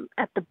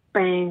at the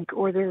bank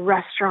or the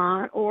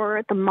restaurant or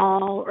at the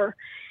mall or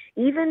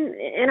even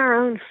in our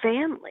own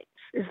families?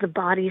 Is the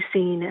body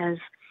seen as,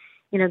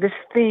 this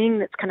thing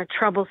that's kind of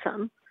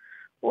troublesome?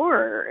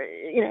 Or,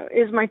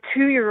 is my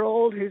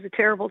 2-year-old, who's a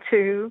terrible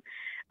 2,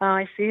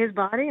 I see his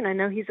body and I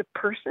know he's a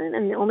person,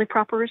 and the only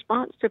proper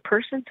response to a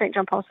person, St.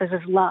 John Paul says,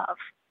 is love.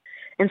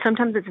 And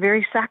sometimes it's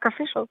very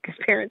sacrificial because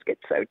parents get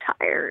so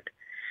tired.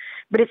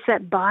 But it's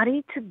that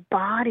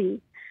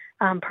body-to-body,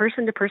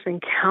 person-to-person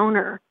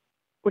encounter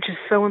which is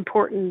so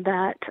important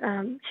that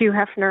Hugh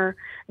Hefner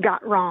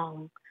got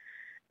wrong,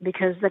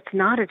 because that's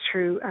not a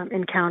true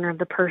encounter of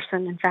the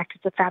person. In fact,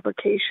 it's a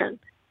fabrication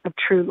of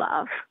true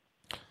love.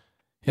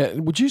 Yeah,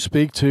 would you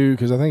speak to,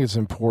 because I think it's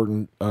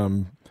important,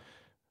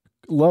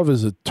 love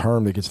is a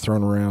term that gets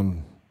thrown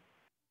around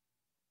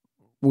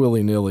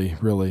willy-nilly,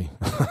 really.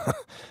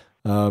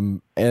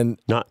 And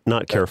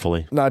not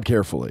carefully. Not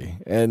carefully.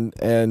 And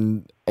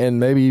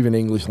maybe even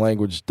English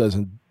language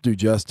doesn't do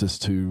justice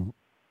to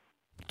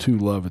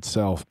love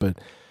itself. But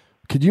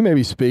could you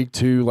maybe speak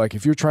to, like,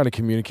 if you're trying to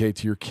communicate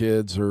to your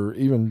kids or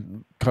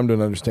even come to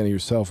an understanding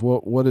yourself,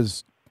 what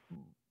does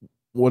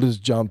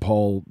John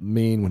Paul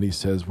mean when he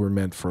says we're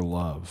meant for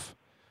love?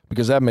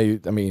 Because that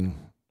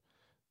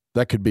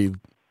could be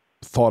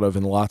thought of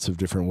in lots of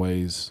different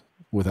ways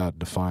without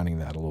defining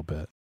that a little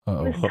bit.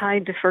 It's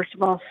tied to, first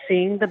of all,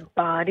 seeing the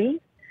body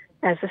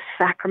as a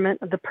sacrament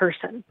of the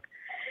person.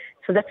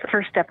 So that's the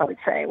first step, I would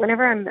say.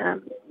 Whenever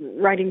I'm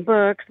writing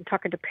books and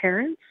talking to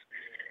parents,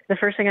 the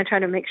first thing I try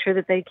to make sure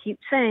that they keep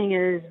saying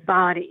is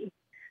body.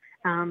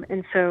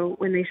 And so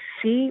when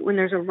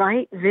there's a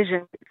right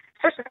vision,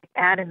 especially like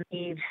Adam and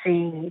Eve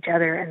seeing each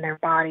other and their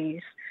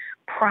bodies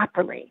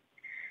properly,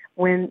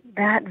 when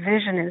that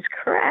vision is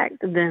correct,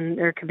 then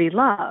there could be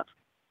love.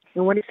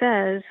 And what he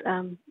says,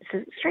 it's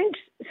a strange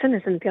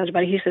sentence in the Theology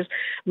Body. He says,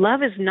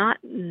 love is not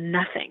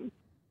nothing.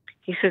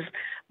 He says,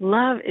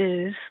 love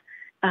is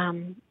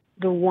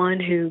the one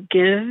who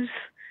gives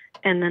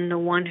and then the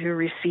one who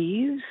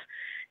receives,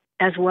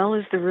 as well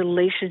as the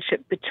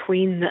relationship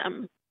between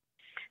them.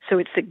 So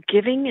it's the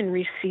giving and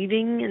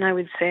receiving, and I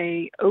would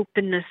say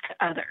openness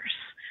to others.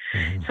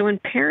 Mm-hmm. So when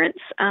parents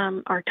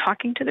are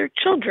talking to their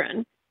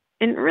children,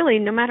 and really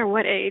no matter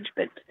what age,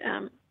 but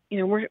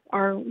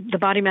the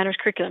Body Matters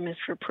curriculum is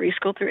for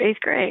preschool through 8th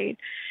grade.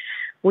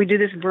 We do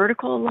this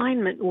vertical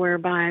alignment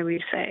whereby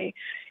we say,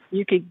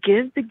 you could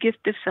give the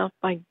gift of self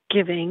by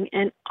giving,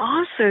 and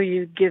also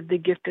you give the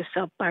gift of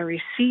self by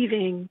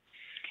receiving,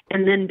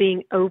 and then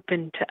being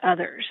open to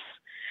others.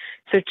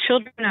 So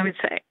children, I would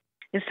say,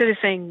 instead of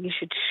saying you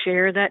should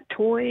share that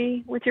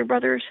toy with your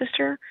brother or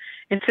sister,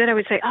 instead I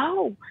would say,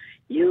 oh,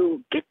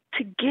 you get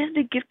to give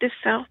the gift of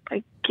self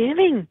by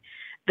giving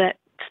that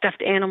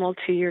stuffed animal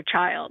to your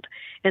child.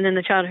 And then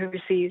the child who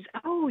receives,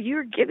 oh,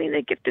 you're giving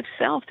the gift of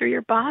self through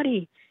your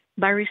body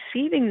by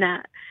receiving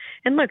that.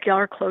 And look, y'all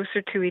are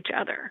closer to each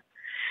other.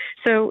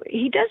 So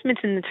he does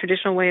mention the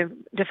traditional way of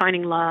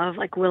defining love,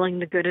 like willing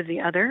the good of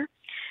the other.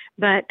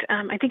 But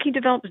I think he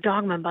develops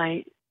dogma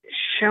by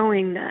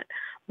showing that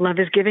love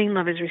is giving,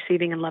 love is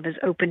receiving, and love is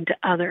open to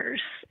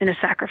others in a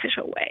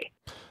sacrificial way.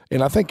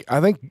 And I think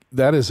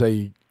that is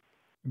a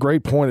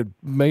great point.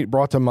 It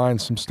brought to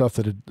mind some stuff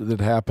that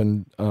had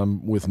happened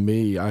with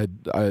me.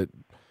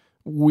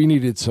 We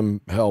needed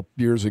some help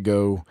years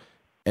ago,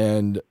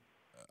 and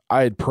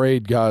I had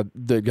prayed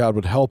that God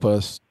would help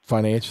us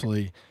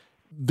financially.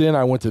 Then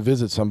I went to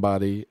visit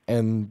somebody,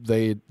 and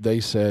they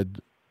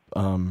said,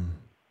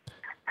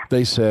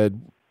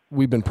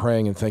 we've been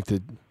praying and think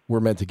that we're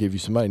meant to give you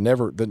some money.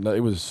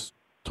 It was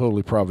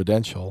totally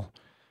providential.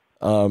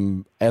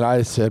 And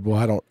I said,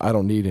 well, I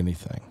don't need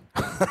anything.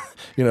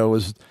 It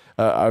was.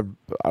 I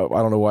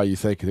don't know why you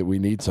think that we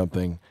need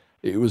something.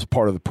 It was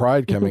part of the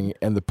pride coming,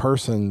 and the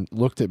person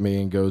looked at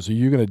me and goes, "Are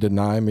you going to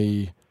deny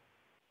me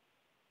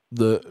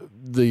the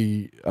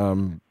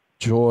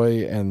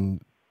joy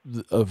and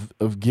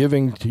of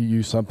giving to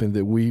you something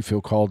that we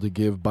feel called to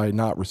give by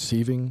not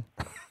receiving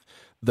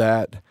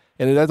that?"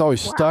 And that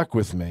always stuck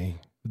with me.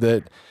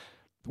 That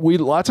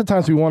lots of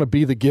times we want to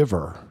be the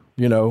giver.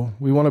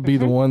 We want to be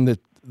the one that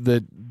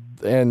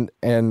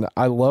and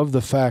I love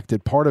the fact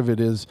that part of it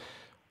is.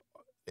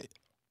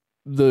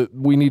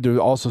 We need to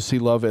also see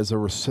love as a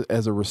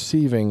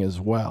receiving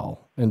as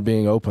well, and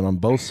being open on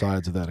both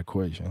sides of that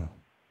equation.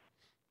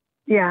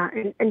 Yeah,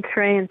 and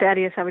Trey and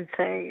Thaddeus, I would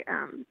say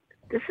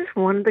this is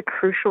one of the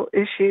crucial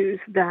issues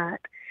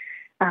that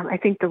I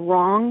think the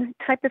wrong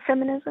type of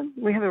feminism,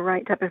 we have a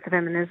right type of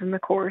feminism,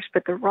 of course,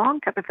 but the wrong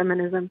type of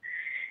feminism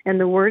and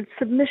the word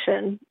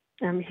submission,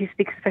 he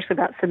speaks especially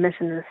about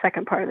submission in the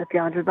second part of the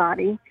Theology of the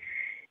Body,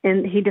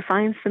 and he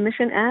defines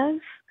submission as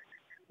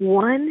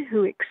one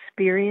who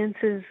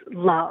experiences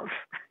love.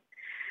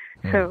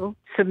 So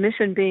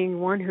submission being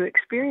one who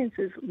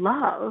experiences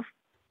love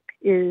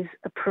is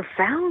a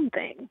profound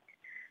thing.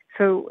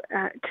 So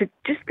to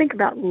just think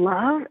about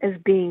love as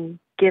being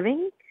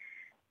giving,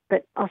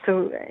 but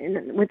also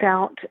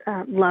without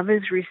love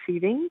is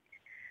receiving,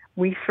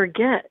 we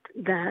forget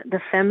that the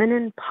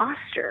feminine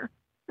posture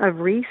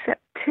of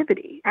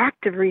receptivity,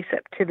 active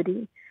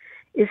receptivity,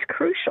 is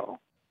crucial.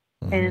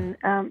 And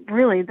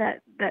really,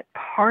 that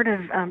part of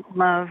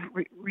love,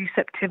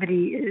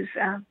 receptivity, is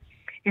a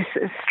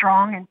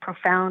strong and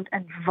profound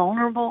and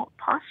vulnerable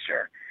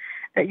posture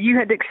that you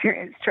had to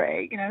experience,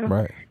 Trey.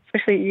 Right.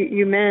 Especially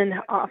you men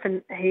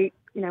often hate,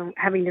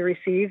 having to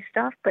receive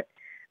stuff, but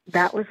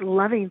that was a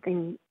loving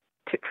thing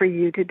for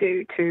you to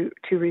do,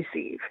 to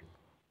receive.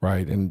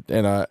 Right, and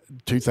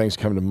two things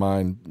come to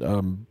mind.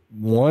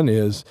 One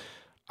is,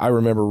 I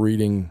remember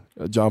reading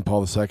John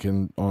Paul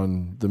II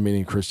on the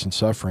Meaning of Christian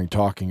Suffering,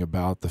 talking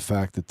about the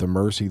fact that the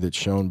mercy that's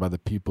shown by the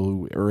people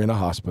who are in a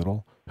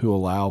hospital, who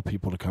allow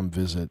people to come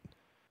visit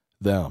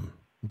them,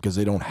 because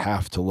they don't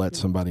have to let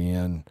somebody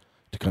in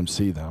to come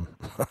see them,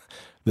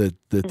 that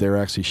they're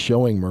actually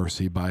showing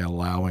mercy by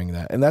allowing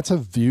that. And that's a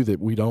view that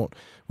we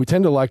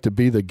tend to like to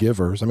be the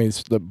givers. I mean,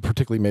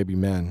 particularly maybe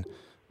men,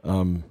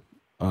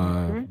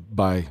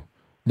 by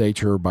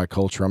nature or by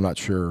culture, I'm not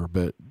sure,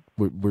 but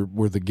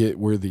we're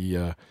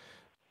the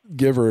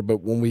giver.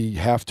 But when we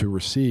have to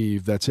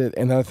receive, that's it.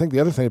 And I think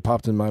the other thing that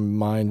popped in my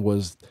mind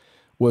was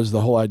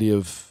the whole idea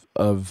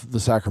of the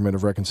sacrament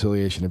of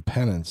reconciliation and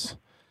penance,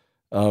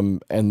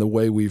 and the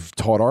way we've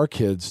taught our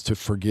kids to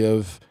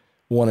forgive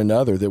one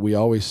another. That we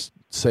always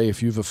say,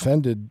 if you've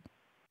offended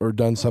or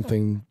done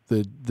something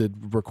that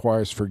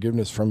requires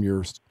forgiveness from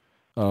your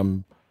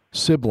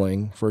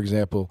sibling, for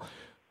example,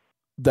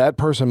 that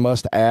person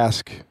must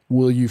ask,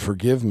 "Will you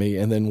forgive me?"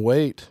 and then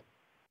wait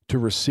to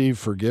receive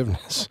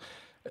forgiveness.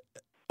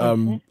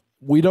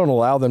 We don't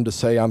allow them to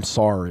say, "I'm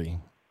sorry,"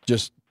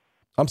 just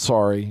 "I'm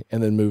sorry,"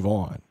 and then move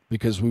on,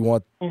 because we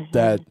want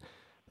that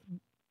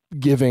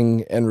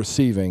giving and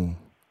receiving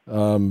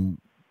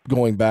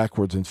going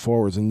backwards and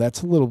forwards. And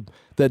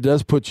that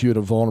does put you in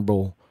a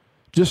vulnerable.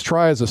 Just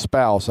try as a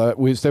spouse.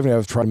 Stephanie and I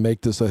have tried to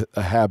make this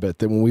a habit,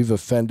 that when we've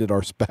offended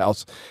our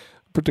spouse,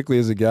 particularly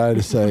as a guy,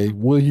 to say,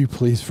 "Will you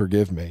please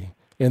forgive me?"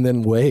 and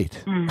then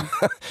wait.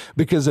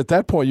 Because at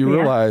that point you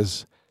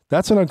realize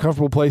that's an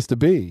uncomfortable place to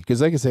be, because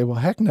they can say, "Well,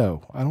 heck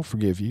no, I don't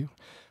forgive you."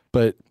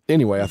 But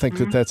anyway, I think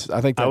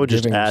that I would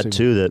just add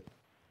too that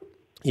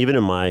even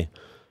in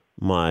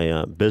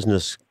my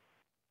business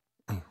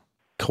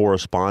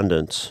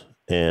correspondence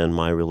and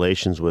my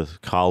relations with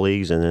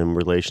colleagues and in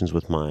relations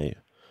with my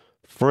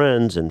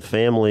friends and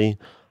family,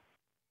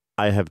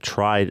 I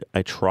try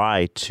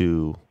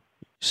to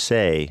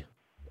say,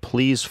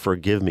 "Please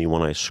forgive me"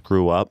 when I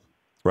screw up,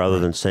 rather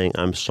than saying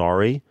 "I'm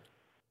sorry."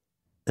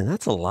 And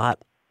that's a lot.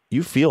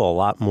 You feel a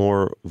lot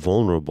more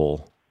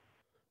vulnerable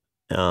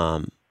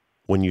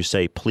when you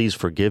say "please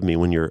forgive me,"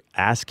 when you're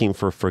asking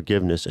for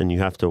forgiveness and you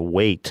have to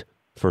wait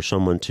for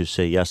someone to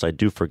say, "Yes, I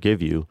do forgive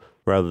you,"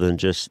 rather than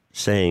just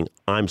saying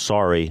 "I'm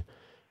sorry,"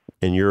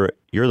 and you're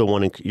the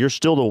one you're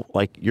still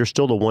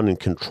the one in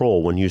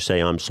control when you say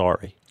 "I'm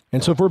sorry."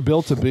 And so if we're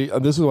built to be,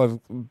 this is what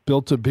I've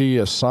built to be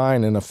a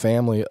sign in a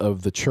family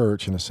of the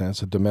church, in a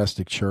sense, a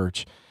domestic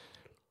church.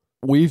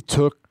 We've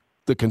took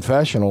the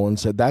confessional and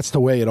said that's the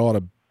way it ought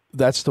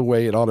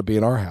to be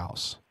in our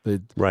house.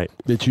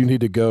 That you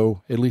need to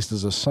go, at least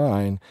as a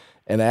sign,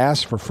 and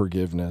ask for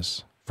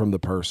forgiveness from the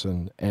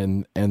person,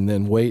 and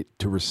then wait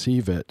to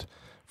receive it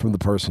from the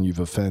person you've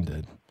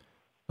offended.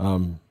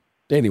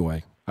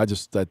 Anyway, I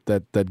just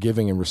that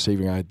giving and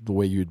receiving, the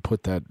way you'd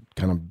put that,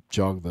 kind of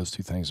jogged those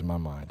two things in my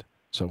mind.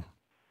 So,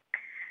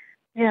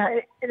 yeah,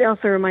 it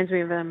also reminds me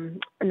of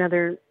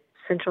another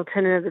central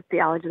tenet of the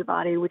theology of the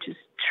body, which is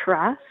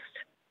trust.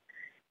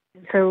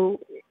 And so,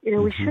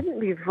 we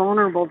shouldn't be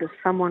vulnerable to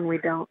someone we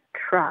don't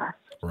trust.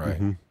 Right.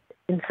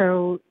 And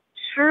so,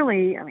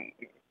 surely,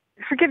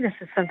 forgiveness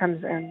is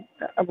sometimes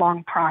a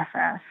long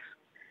process,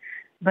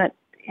 but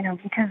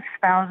because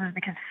spouses,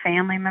 because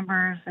family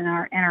members in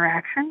our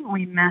interaction,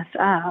 we mess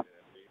up.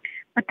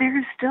 But there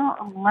is still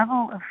a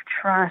level of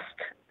trust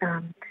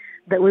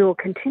that we will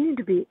continue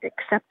to be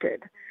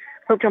accepted.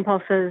 Pope John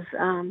Paul says,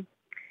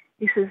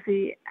 he says,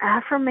 the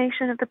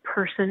affirmation of the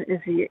person is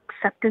the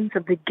acceptance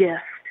of the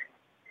gift.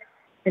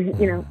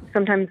 And,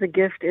 sometimes the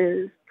gift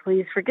is,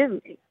 "Please forgive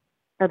me."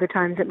 Other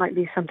times it might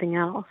be something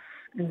else.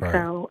 And right.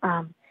 So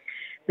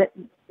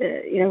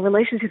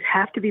relationships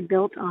have to be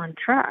built on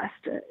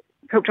trust.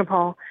 Pope John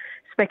Paul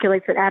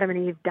speculates that Adam and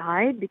Eve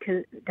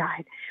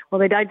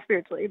they died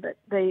spiritually, but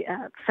they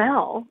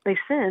they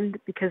sinned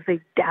because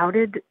they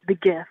doubted the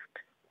gift.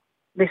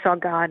 They saw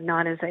God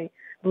not as a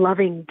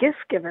loving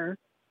gift giver,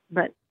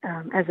 but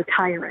as a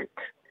tyrant.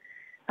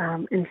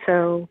 And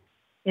so,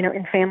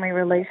 in family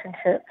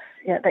relationships,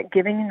 that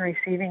giving and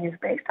receiving is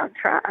based on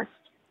trust.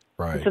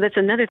 Right. And so that's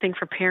another thing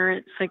for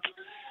parents. Like,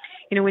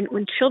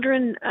 when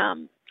children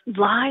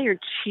lie or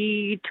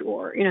cheat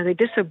or, they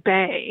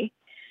disobey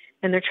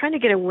and they're trying to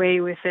get away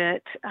with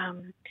it,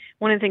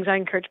 one of the things I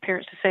encourage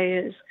parents to say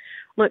is,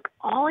 look,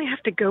 all I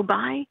have to go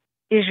by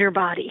is your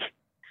body.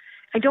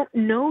 I don't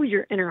know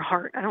your inner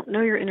heart. I don't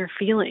know your inner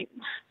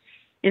feelings.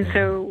 And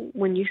so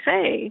when you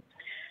say,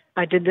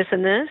 "I did this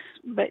and this,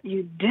 but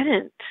you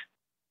didn't,"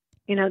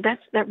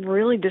 that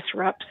really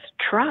disrupts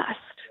trust.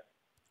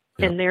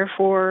 Yeah. And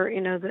therefore,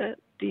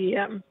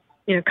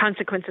 the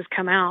consequences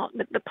come out.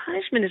 But the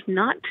punishment is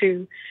not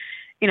to,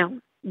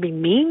 be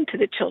mean to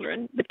the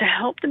children, but to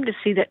help them to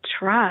see that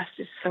trust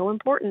is so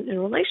important in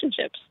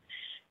relationships,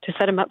 to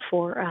set them up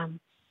for,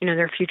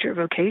 their future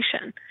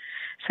vocation.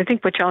 So I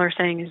think what y'all are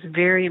saying is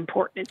very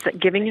important. It's that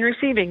giving and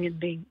receiving and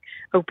being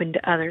open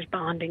to others,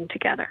 bonding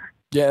together.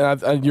 Yeah,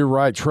 and you're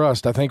right.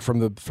 Trust, I think, from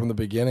the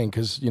beginning,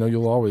 because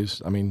you'll always,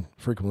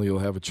 frequently you'll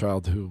have a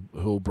child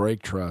who'll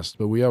break trust.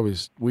 But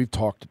we've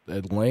talked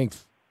at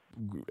length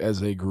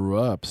as they grew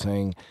up,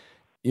 saying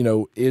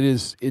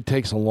it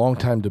takes a long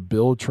time to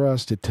build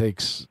trust. It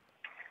takes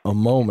a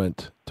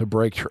moment to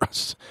break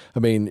trust. I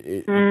mean,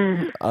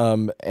 and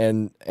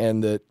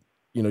that,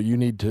 you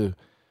need to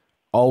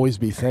always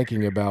be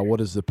thinking about what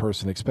is the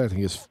person expecting.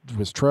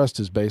 His trust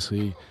is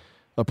basically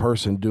a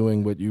person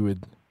doing what you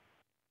would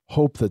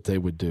hope that they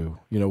would do,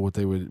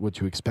 what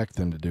you expect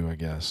them to do, I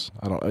guess.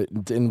 I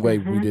don't, in the way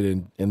we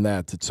did in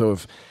that. So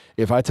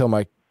if I tell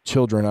my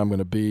children I'm going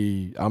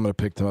to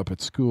pick them up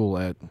at school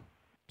at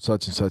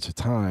such and such a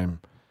time,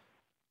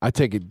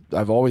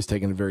 I've always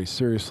taken it very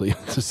seriously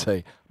to say,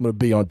 I'm going to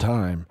be on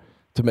time,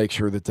 to make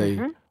sure that they,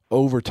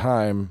 over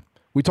time,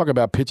 we talk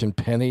about pitching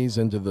pennies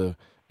into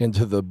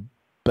the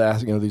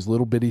basket, these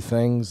little bitty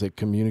things that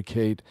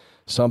communicate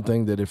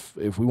something, that if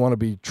we want to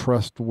be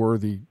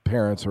trustworthy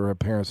parents, or have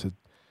parents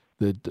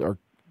that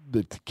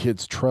the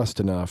kids trust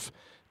enough,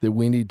 that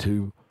we need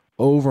to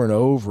over and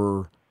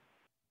over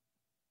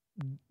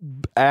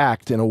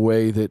act in a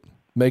way that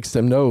makes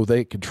them know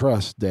they can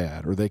trust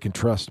dad or they can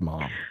trust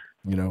mom,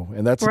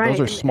 and that's right. Those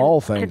are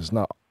small things,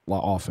 not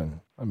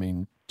often. I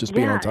mean, just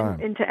being on time.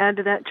 And to add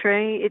to that,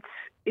 Trey,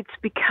 it's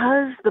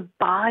because the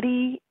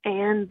body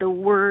and the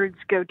words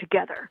go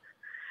together.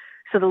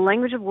 So the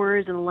language of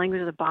words and the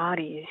language of the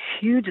body is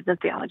huge in the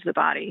theology of the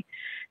body.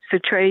 So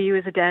Trey, you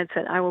as a dad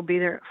said, I will be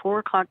there at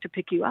 4:00 to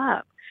pick you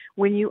up.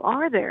 When you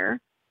are there,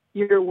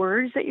 your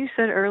words that you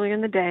said earlier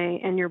in the day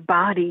and your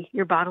bodily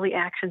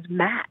actions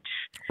match.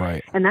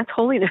 Right. And that's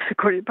holiness,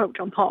 according to Pope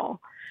John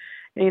Paul.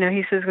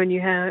 He says when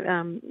you have,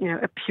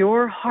 a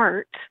pure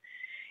heart,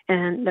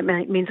 and that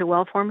means a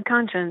well-formed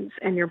conscience,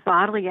 and your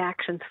bodily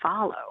actions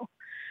follow,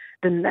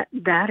 then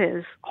that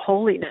is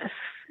holiness,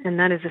 and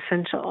that is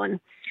essential. And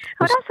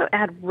I would also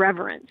add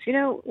reverence.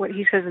 What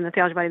he says in the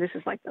Theology of the Body, this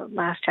is like the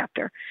last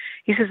chapter.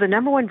 He says the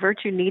number one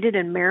virtue needed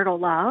in marital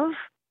love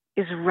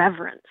is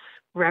reverence.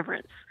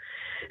 Reverence.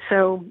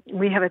 So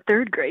we have a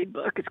 3rd grade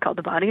book. It's called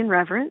The Body in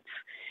Reverence.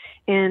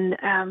 And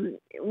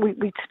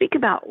we speak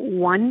about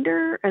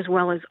wonder as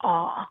well as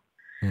awe.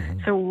 Mm-hmm.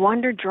 So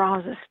wonder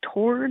draws us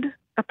toward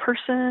a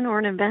person or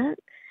an event,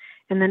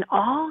 and then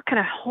awe kind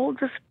of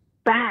holds us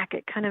back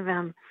at kind of,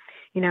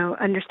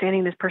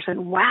 understanding this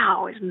person,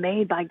 wow, is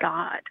made by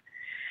God.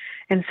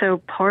 And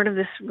so part of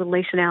this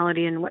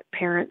relationality and what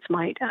parents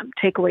might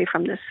take away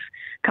from this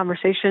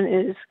conversation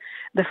is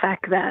the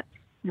fact that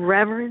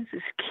reverence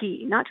is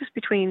key, not just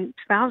between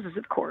spouses,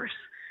 of course,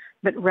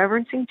 but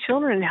reverencing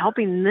children and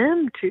helping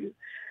them to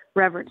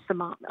reverence the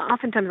mom.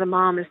 Oftentimes the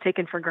mom is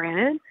taken for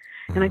granted,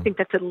 and I think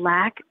that's a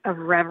lack of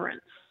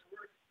reverence.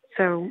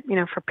 So,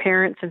 for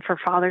parents and for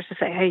fathers to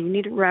say, hey, you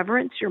need to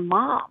reverence your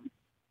mom.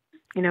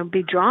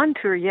 Be drawn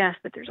to her, yes,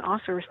 but there's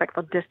also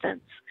respectful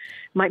distance.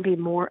 Might be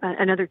more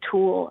another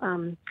tool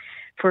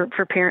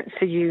for parents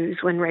to use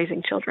when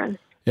raising children.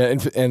 Yeah,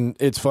 and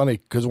it's funny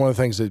because one of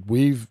the things that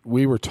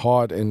we were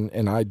taught,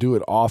 and I do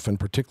it often,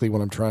 particularly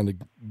when I'm trying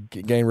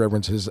to gain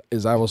reverence,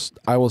 is I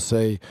will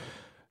say,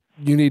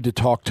 you need to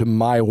talk to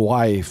my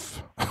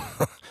wife.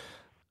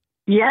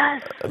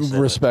 Yes,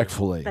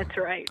 respectfully. That's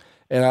right.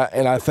 And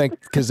I think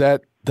because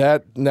that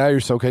now you're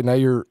so okay. Now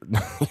you're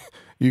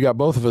you got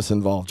both of us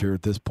involved here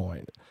at this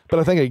point. But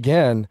I think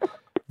again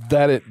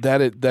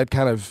that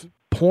kind of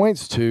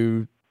points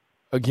to,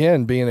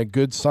 again, being a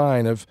good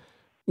sign of,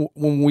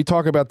 when we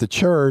talk about the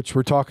church,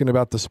 we're talking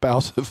about the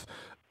spouse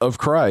of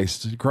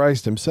Christ.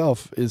 Christ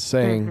himself is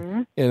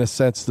saying, in a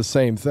sense, the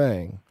same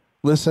thing.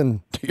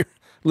 Listen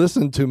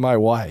to my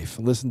wife.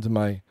 Listen to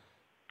my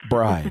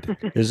bride.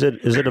 Is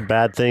it a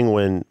bad thing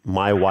when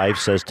my wife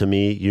says to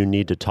me, "You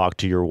need to talk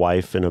to your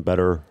wife in a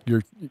better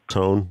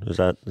tone"? Is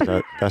that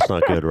that's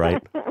not good,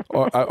 right?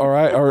 All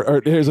right.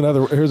 Or here's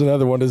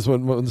another one. Is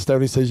when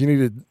Stephanie says, "You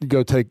need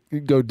to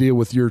go deal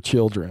with your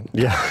children."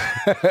 Yeah.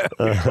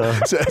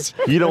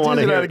 You don't want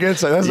to hear.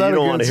 That's not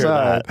a good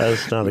sign.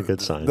 That's not a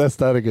good sign. That's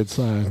not a good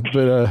sign.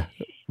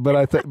 But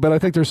I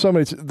think there's so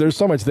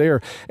much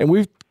there, and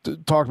we've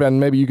talked about, and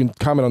maybe you can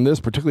comment on this,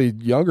 particularly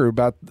younger,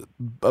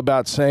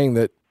 about saying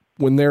that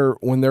when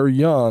they're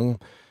young,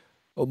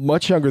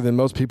 much younger than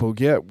most people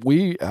get,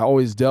 we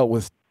always dealt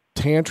with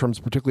tantrums,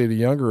 particularly at a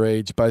younger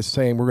age, by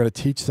saying we're going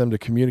to teach them to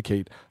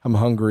communicate. I'm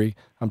hungry.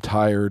 I'm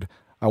tired.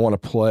 I want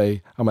to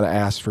play. I'm going to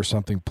ask for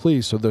something,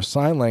 please. So the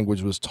sign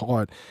language was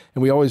taught,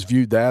 and we always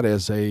viewed that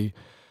as a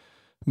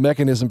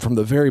mechanism from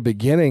the very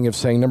beginning of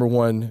saying, number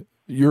one,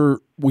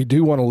 we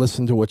do want to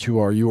listen to what you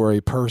are. You are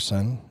a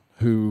person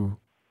who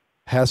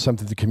has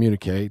something to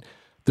communicate.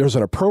 There's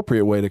an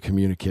appropriate way to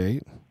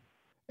communicate,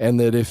 and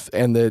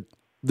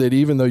that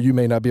even though you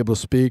may not be able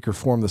to speak or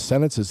form the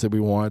sentences that we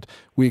want,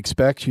 we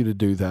expect you to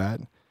do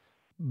that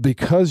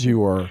because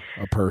you are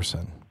a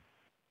person.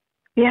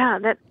 Yeah,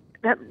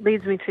 that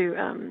leads me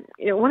to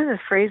one of the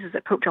phrases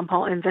that Pope John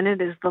Paul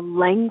invented is the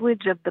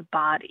language of the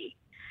body.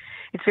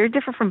 It's very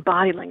different from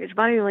body language.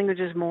 Body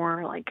language is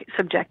more like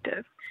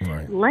subjective.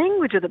 Right.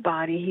 Language of the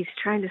body, he's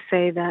trying to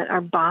say that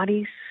our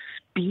bodies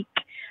speak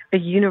a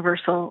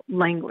universal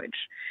language.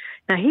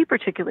 Now, he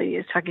particularly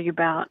is talking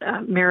about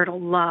marital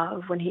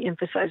love when he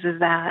emphasizes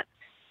that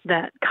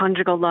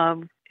conjugal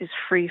love is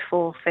free,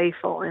 full,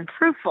 faithful, and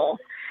fruitful.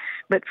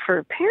 But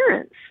for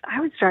parents, I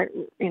would start,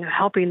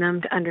 helping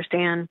them to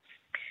understand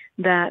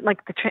that,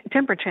 like the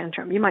temper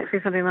tantrum, you might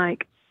say something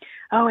like,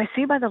 oh, I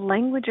see by the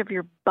language of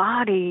your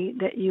body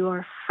that you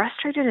are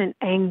frustrated and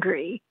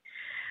angry.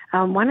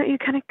 Why don't you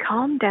kind of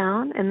calm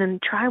down and then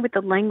try with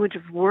the language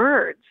of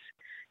words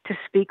to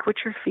speak what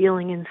you're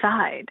feeling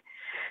inside.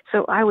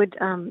 So I would,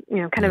 kind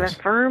of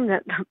affirm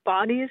that the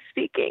body is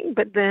speaking,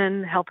 but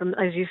then help them,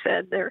 as you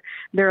said, there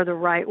are the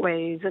right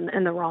ways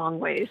and the wrong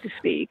ways to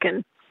speak.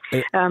 And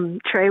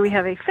Trey, we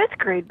have a 5th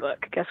grade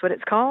book. Guess what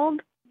it's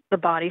called? The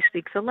Body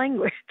Speaks a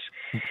Language.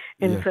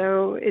 And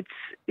so it's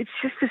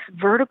just this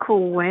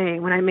vertical way.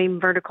 When I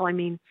mean vertical, I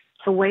mean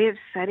a way of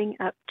setting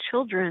up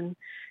children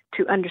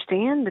to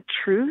understand the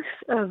truth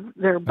of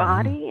their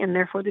body and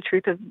therefore the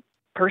truth of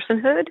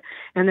personhood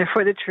and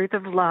therefore the truth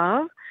of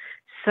love,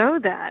 so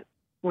that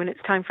when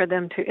it's time for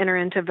them to enter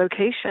into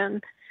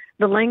vocation,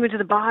 the language of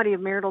the body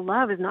of marital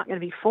love is not going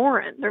to be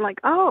foreign. They're like,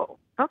 oh,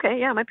 okay,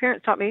 yeah, my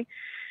parents taught me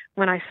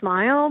when I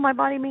smile, my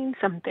body means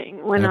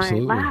something. When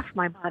Absolutely. I laugh,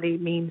 my body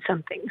means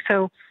something.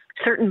 So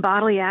certain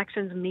bodily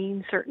actions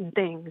mean certain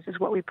things is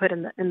what we put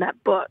in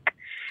that book.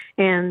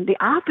 And the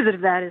opposite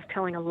of that is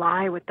telling a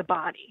lie with the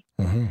body.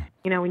 Mm-hmm.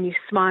 When you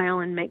smile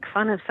and make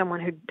fun of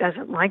someone who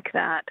doesn't like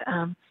that,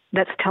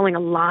 that's telling a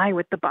lie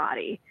with the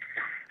body.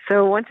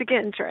 So once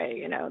again,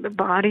 Trey, the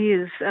body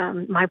is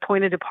my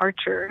point of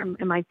departure,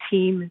 and my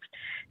team is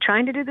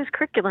trying to do this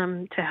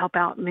curriculum to help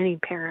out many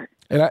parents.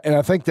 And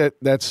I think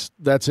that's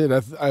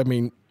it. I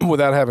mean,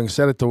 without having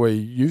said it the way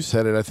you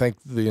said it, I think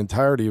the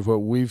entirety of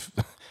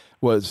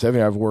what Stephanie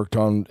and I have worked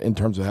on in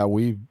terms of how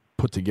we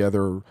put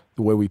together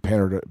the way we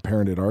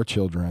parented our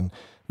children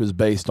was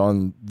based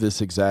on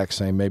this exact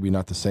same, maybe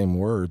not the same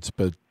words,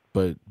 but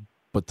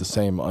the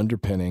same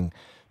underpinning,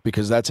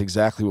 because that's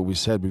exactly what we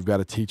said. We've got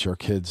to teach our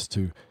kids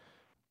to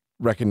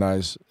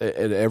recognize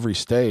at every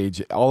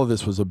stage. All of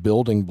this was a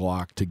building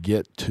block to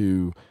get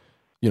to,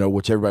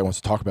 which everybody wants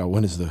to talk about.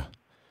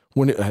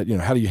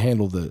 How do you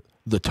handle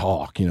the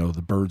talk,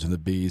 the birds and the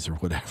bees or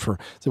whatever.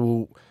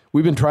 So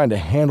we've been trying to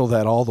handle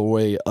that all the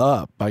way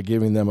up by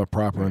giving them a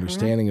proper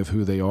understanding of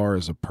who they are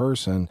as a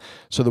person,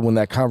 so that when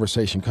that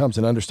conversation comes,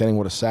 and understanding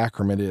what a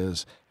sacrament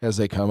is as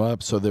they come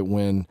up, so that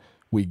when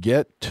we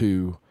get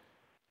to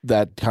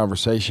that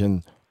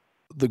conversation,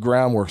 the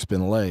groundwork's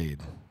been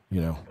laid,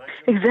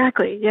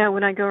 Exactly. Yeah.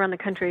 When I go around the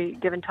country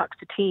giving talks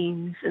to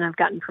teens, and I've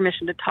gotten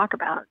permission to talk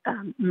about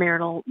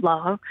marital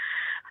love,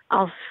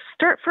 I'll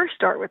start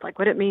with like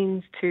what it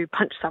means to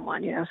punch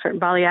someone. Certain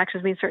bodily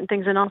actions mean certain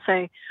things, and I'll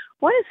say,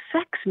 what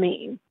does sex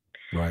mean?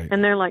 Right.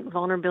 And they're like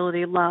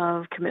vulnerability,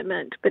 love,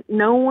 commitment. But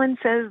no one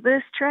says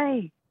this,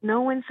 Trey.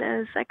 No one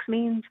says sex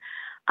means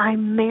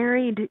I'm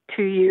married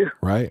to you.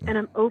 Right. And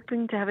I'm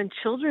open to having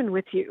children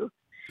with you.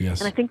 Yes.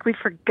 And I think we've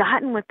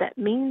forgotten what that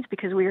means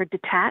because we are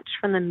detached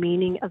from the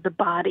meaning of the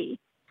body,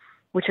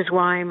 which is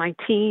why my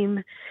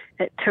team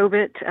at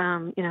Tobit,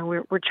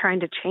 we're trying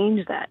to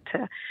change that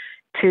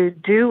to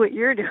do what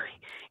you're doing.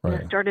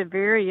 Right. Start at a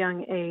very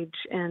young age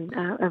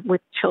and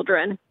with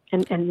children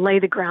and lay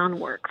the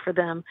groundwork for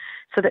them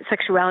so that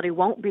sexuality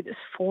won't be this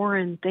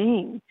foreign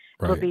thing.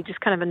 Right. It'll be just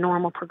kind of a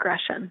normal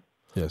progression.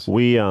 Yes.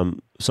 We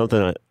something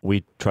that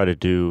we try to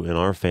do in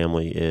our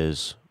family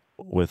is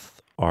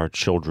with our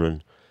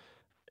children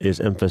is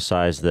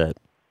emphasize that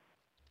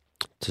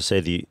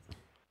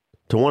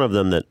to one of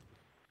them that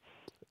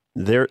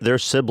their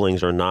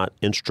siblings are not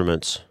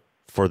instruments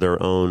for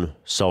their own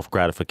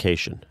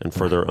self-gratification and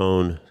for their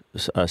own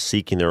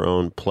seeking their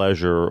own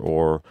pleasure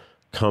or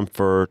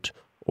comfort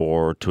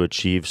or to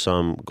achieve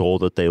some goal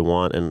that they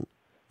want. And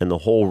the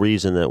whole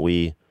reason that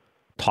we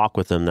talk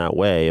with them that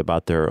way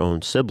about their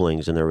own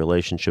siblings and their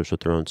relationships with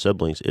their own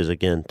siblings is,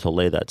 again, to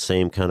lay that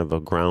same kind of a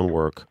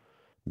groundwork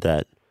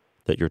that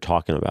you're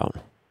talking about.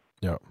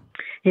 Yeah.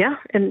 Yeah,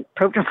 and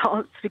Pope John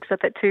Paul speaks of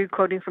that too,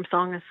 quoting from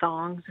Song of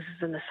Songs. This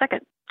is in the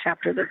second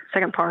chapter, the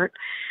second part,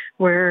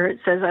 where it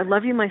says, I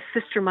love you, my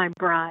sister, my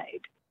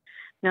bride.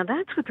 Now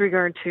that's with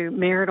regard to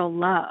marital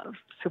love.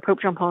 So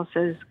Pope John Paul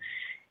says,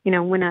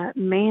 when a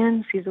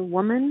man sees a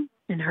woman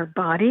in her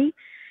body,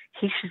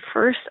 he should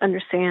first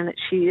understand that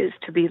she is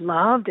to be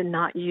loved and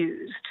not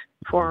used.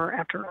 For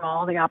after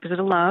all, the opposite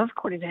of love,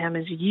 according to him,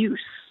 is use.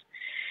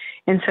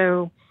 And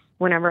so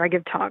whenever I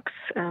give talks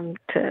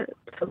to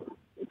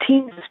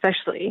teens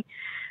especially,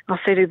 I'll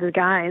say to the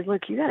guys,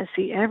 look, you got to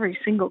see every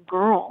single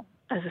girl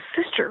as a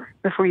sister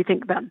before you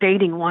think about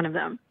dating one of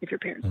them, if your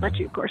parents let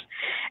you, of course.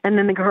 And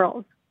then the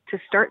girls, to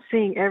start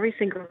seeing every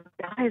single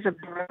guy as a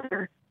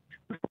brother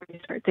before you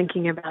start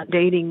thinking about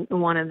dating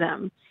one of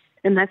them.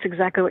 And that's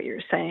exactly what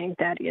you're saying,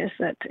 Thaddeus,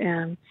 that,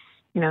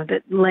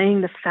 that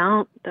laying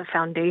the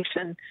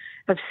foundation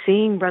of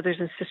seeing brothers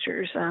and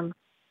sisters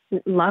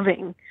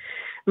loving.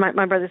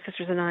 My brothers and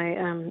sisters and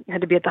I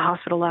had to be at the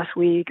hospital last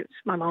week.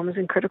 My mom was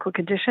in critical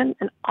condition,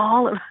 and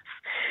all of us,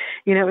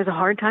 it was a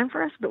hard time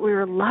for us, but we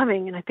were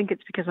loving. And I think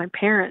it's because my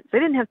parents, they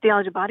didn't have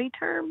theology of body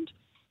terms,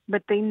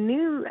 but they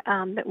knew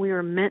that we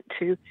were meant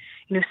to,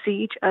 see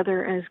each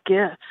other as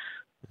gifts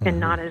and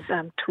not as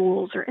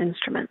tools or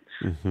instruments.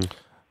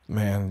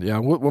 Man, yeah,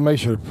 we'll make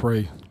sure to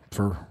pray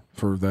for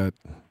for that.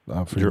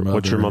 For your mother,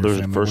 what's your mother's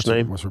family. first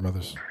name? What's her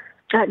mother's?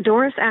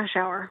 Doris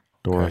Ashour.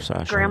 Doris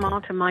Okay. Ashour. Grandma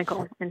to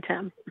Michael and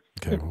Tim.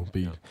 Okay, we'll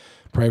be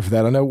praying for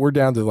that. I know we're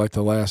down to like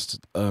the last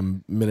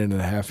minute and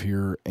a half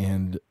here,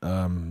 and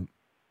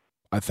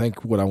I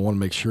think what I want to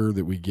make sure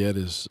that we get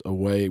is a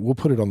way. We'll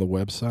put it on the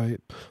website.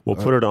 We'll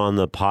put it on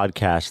the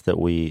podcast that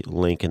we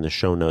link in the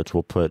show notes.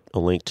 We'll put a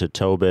link to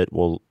Tobit.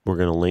 We're going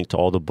to link to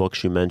all the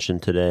books you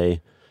mentioned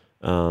today,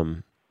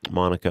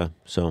 Monica.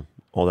 So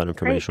all that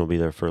information will be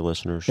there for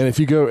listeners. And if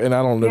you go, and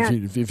I don't know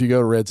if you go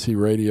to Red Sea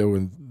Radio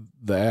and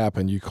the app,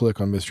 and you click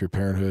on Mystery of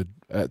Parenthood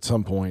at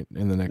some point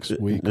in the next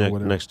week or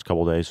whatever, next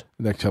couple of days.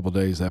 next couple of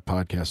days, that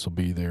podcast will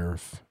be there.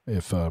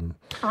 If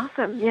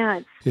Awesome.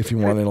 Yeah. if you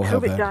want, it'll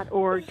have that.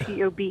 Tobit.org,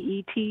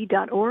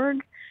 TOBET.org,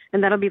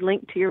 and that'll be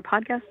linked to your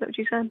podcast. Is that what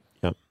you said?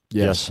 Yep.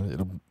 Yes.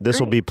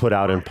 This will be put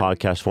out in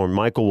podcast form.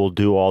 Michael will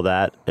do all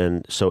that,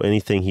 and so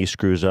anything he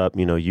screws up,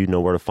 you know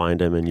where to find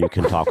him, and you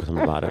can talk with him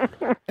about it.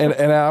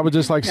 And I would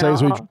just like to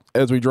say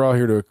as we draw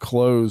here to a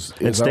close,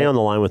 And stay on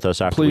the line with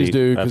us after. Please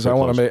do, because I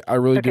want to make. I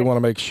really do want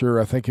to make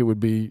sure. I think it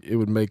would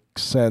make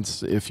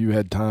sense if you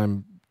had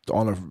time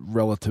on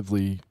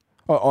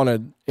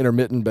an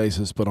intermittent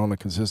basis, but on a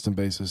consistent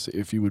basis,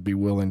 if you would be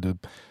willing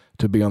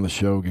to be on the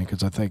show again,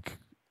 because I think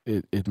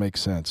it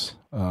makes sense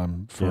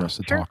for us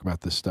to talk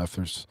about this stuff.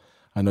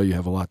 I know you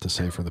have a lot to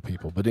say for the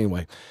people, but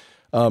anyway,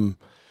 Sure.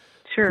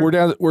 we're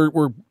down.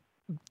 We're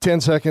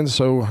 10 seconds,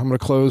 so I'm going to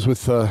close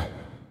with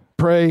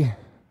pray,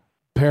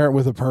 parent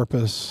with a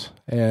purpose,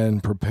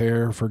 and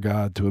prepare for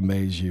God to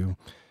amaze you,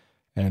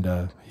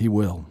 and He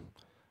will.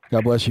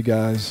 God bless you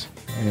guys,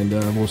 and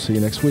we'll see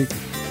you next week.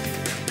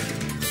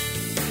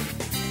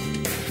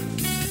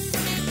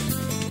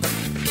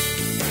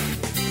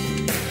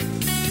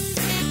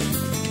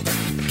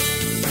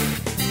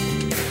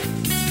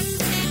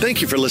 Thank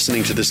you for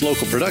listening to this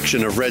local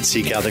production of Red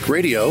Sea Catholic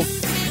Radio.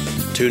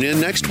 Tune in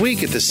next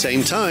week at the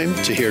same time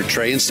to hear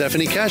Trey and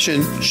Stephanie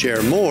Cashin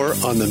share more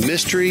on the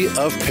mystery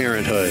of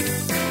parenthood.